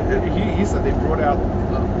 He said they brought out,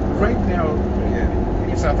 right now,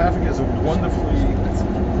 South Africa is a wonderfully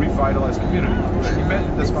revitalized community. He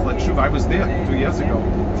met this fellow Chuba. I was there 2 years ago.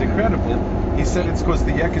 It's incredible. He said it's because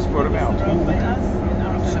the Yakis brought him out.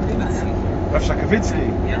 Rav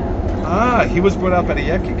Shakavitsky. He was brought out by the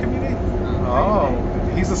Yaki community? Oh,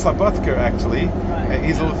 he's a Slobodka actually.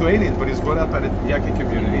 He's a Lithuanian, but he's brought out by the Yaki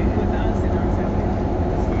community.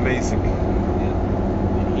 Amazing.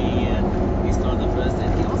 He started the first,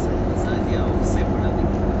 and he also had this idea of separate. I think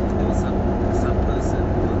there was some person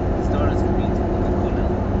who started his community called the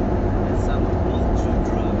Kulan, and some old Jew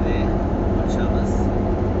drove there on Shabbos,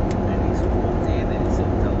 and he sort of walked in and he sort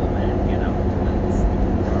of told the man, get up.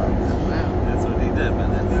 That's what he did, but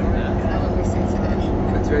that's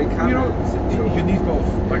it's very common. You need both.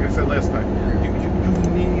 Like I said last time, you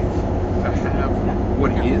need to have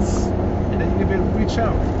what is, and then you can reach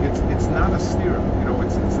out. It's not a steer.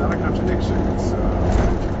 It's not a contradiction. It's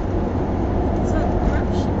So, Rav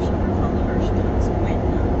Shimshon from the Hirsch was when?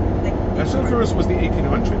 National First was the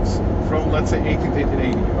 1800s, from let's say 18 to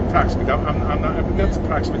 1880, approximately. I'm not. That's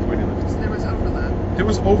approximately the way they lived. So there was overlap. There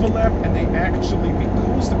was overlap, and they actually,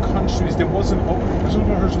 because the countries, there wasn't. National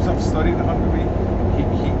Hirsch was up studying in Hungary.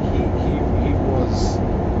 He was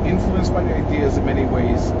influenced by the ideas in many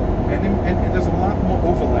ways, and there's a lot more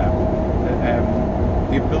overlap.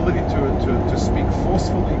 The ability to speak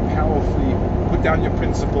forcefully, powerfully, put down your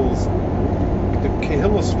principles, the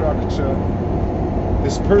Kehillah structure.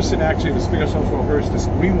 This person actually, the speaker of Hirsch, this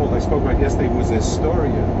Greenwald I spoke about yesterday, was a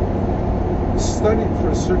historian, studied for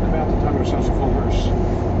a certain amount of time with Shimshon Hirsch,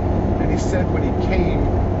 and he said when he came,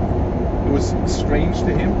 it was strange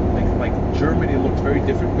to him. Like Germany looked very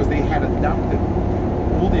different because they had adopted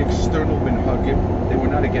all the external minhagim. They were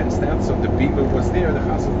not against that, so the bima was there, the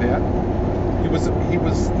chassid there. He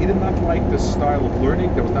did not like the style of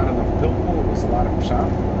learning. There was not enough pilpul. It was a lot of pshat.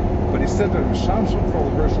 But he said that when Shimshon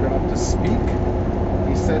Hirsch got up to speak,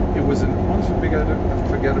 he said it was an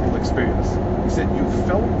unforgettable experience. He said you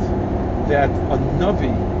felt that a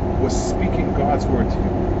Navi was speaking God's word to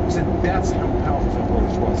you. He said that's how powerful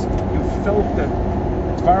Hirsch was. You felt that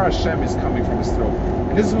Dvar Hashem is coming from his throat.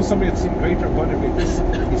 And this was somebody that seemed greater abundantly.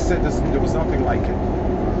 He said there was nothing like it.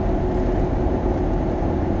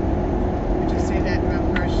 Would you say that Rav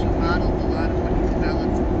Hirsch modeled a lot of what he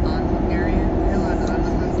developed on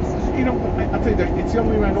I'll tell you that it's the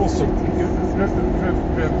only man also.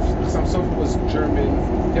 Chassam Sofer was German.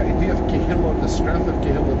 The idea of Kehillah, the strength of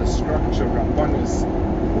Kehillah, the structure, Rabbanis.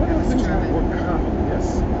 What are things that were common?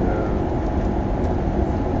 Yes.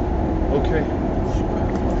 Okay.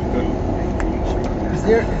 Is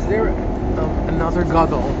there another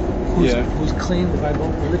gadol who's claimed by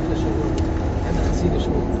both the Lichta Shalom and the Hasidic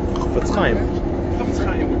Shalom? Chofetz Chaim. Chofetz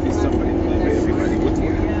Chaim would be somebody maybe everybody would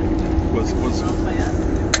was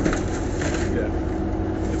yeah.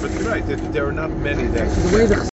 But you're right. There are not many that. The way the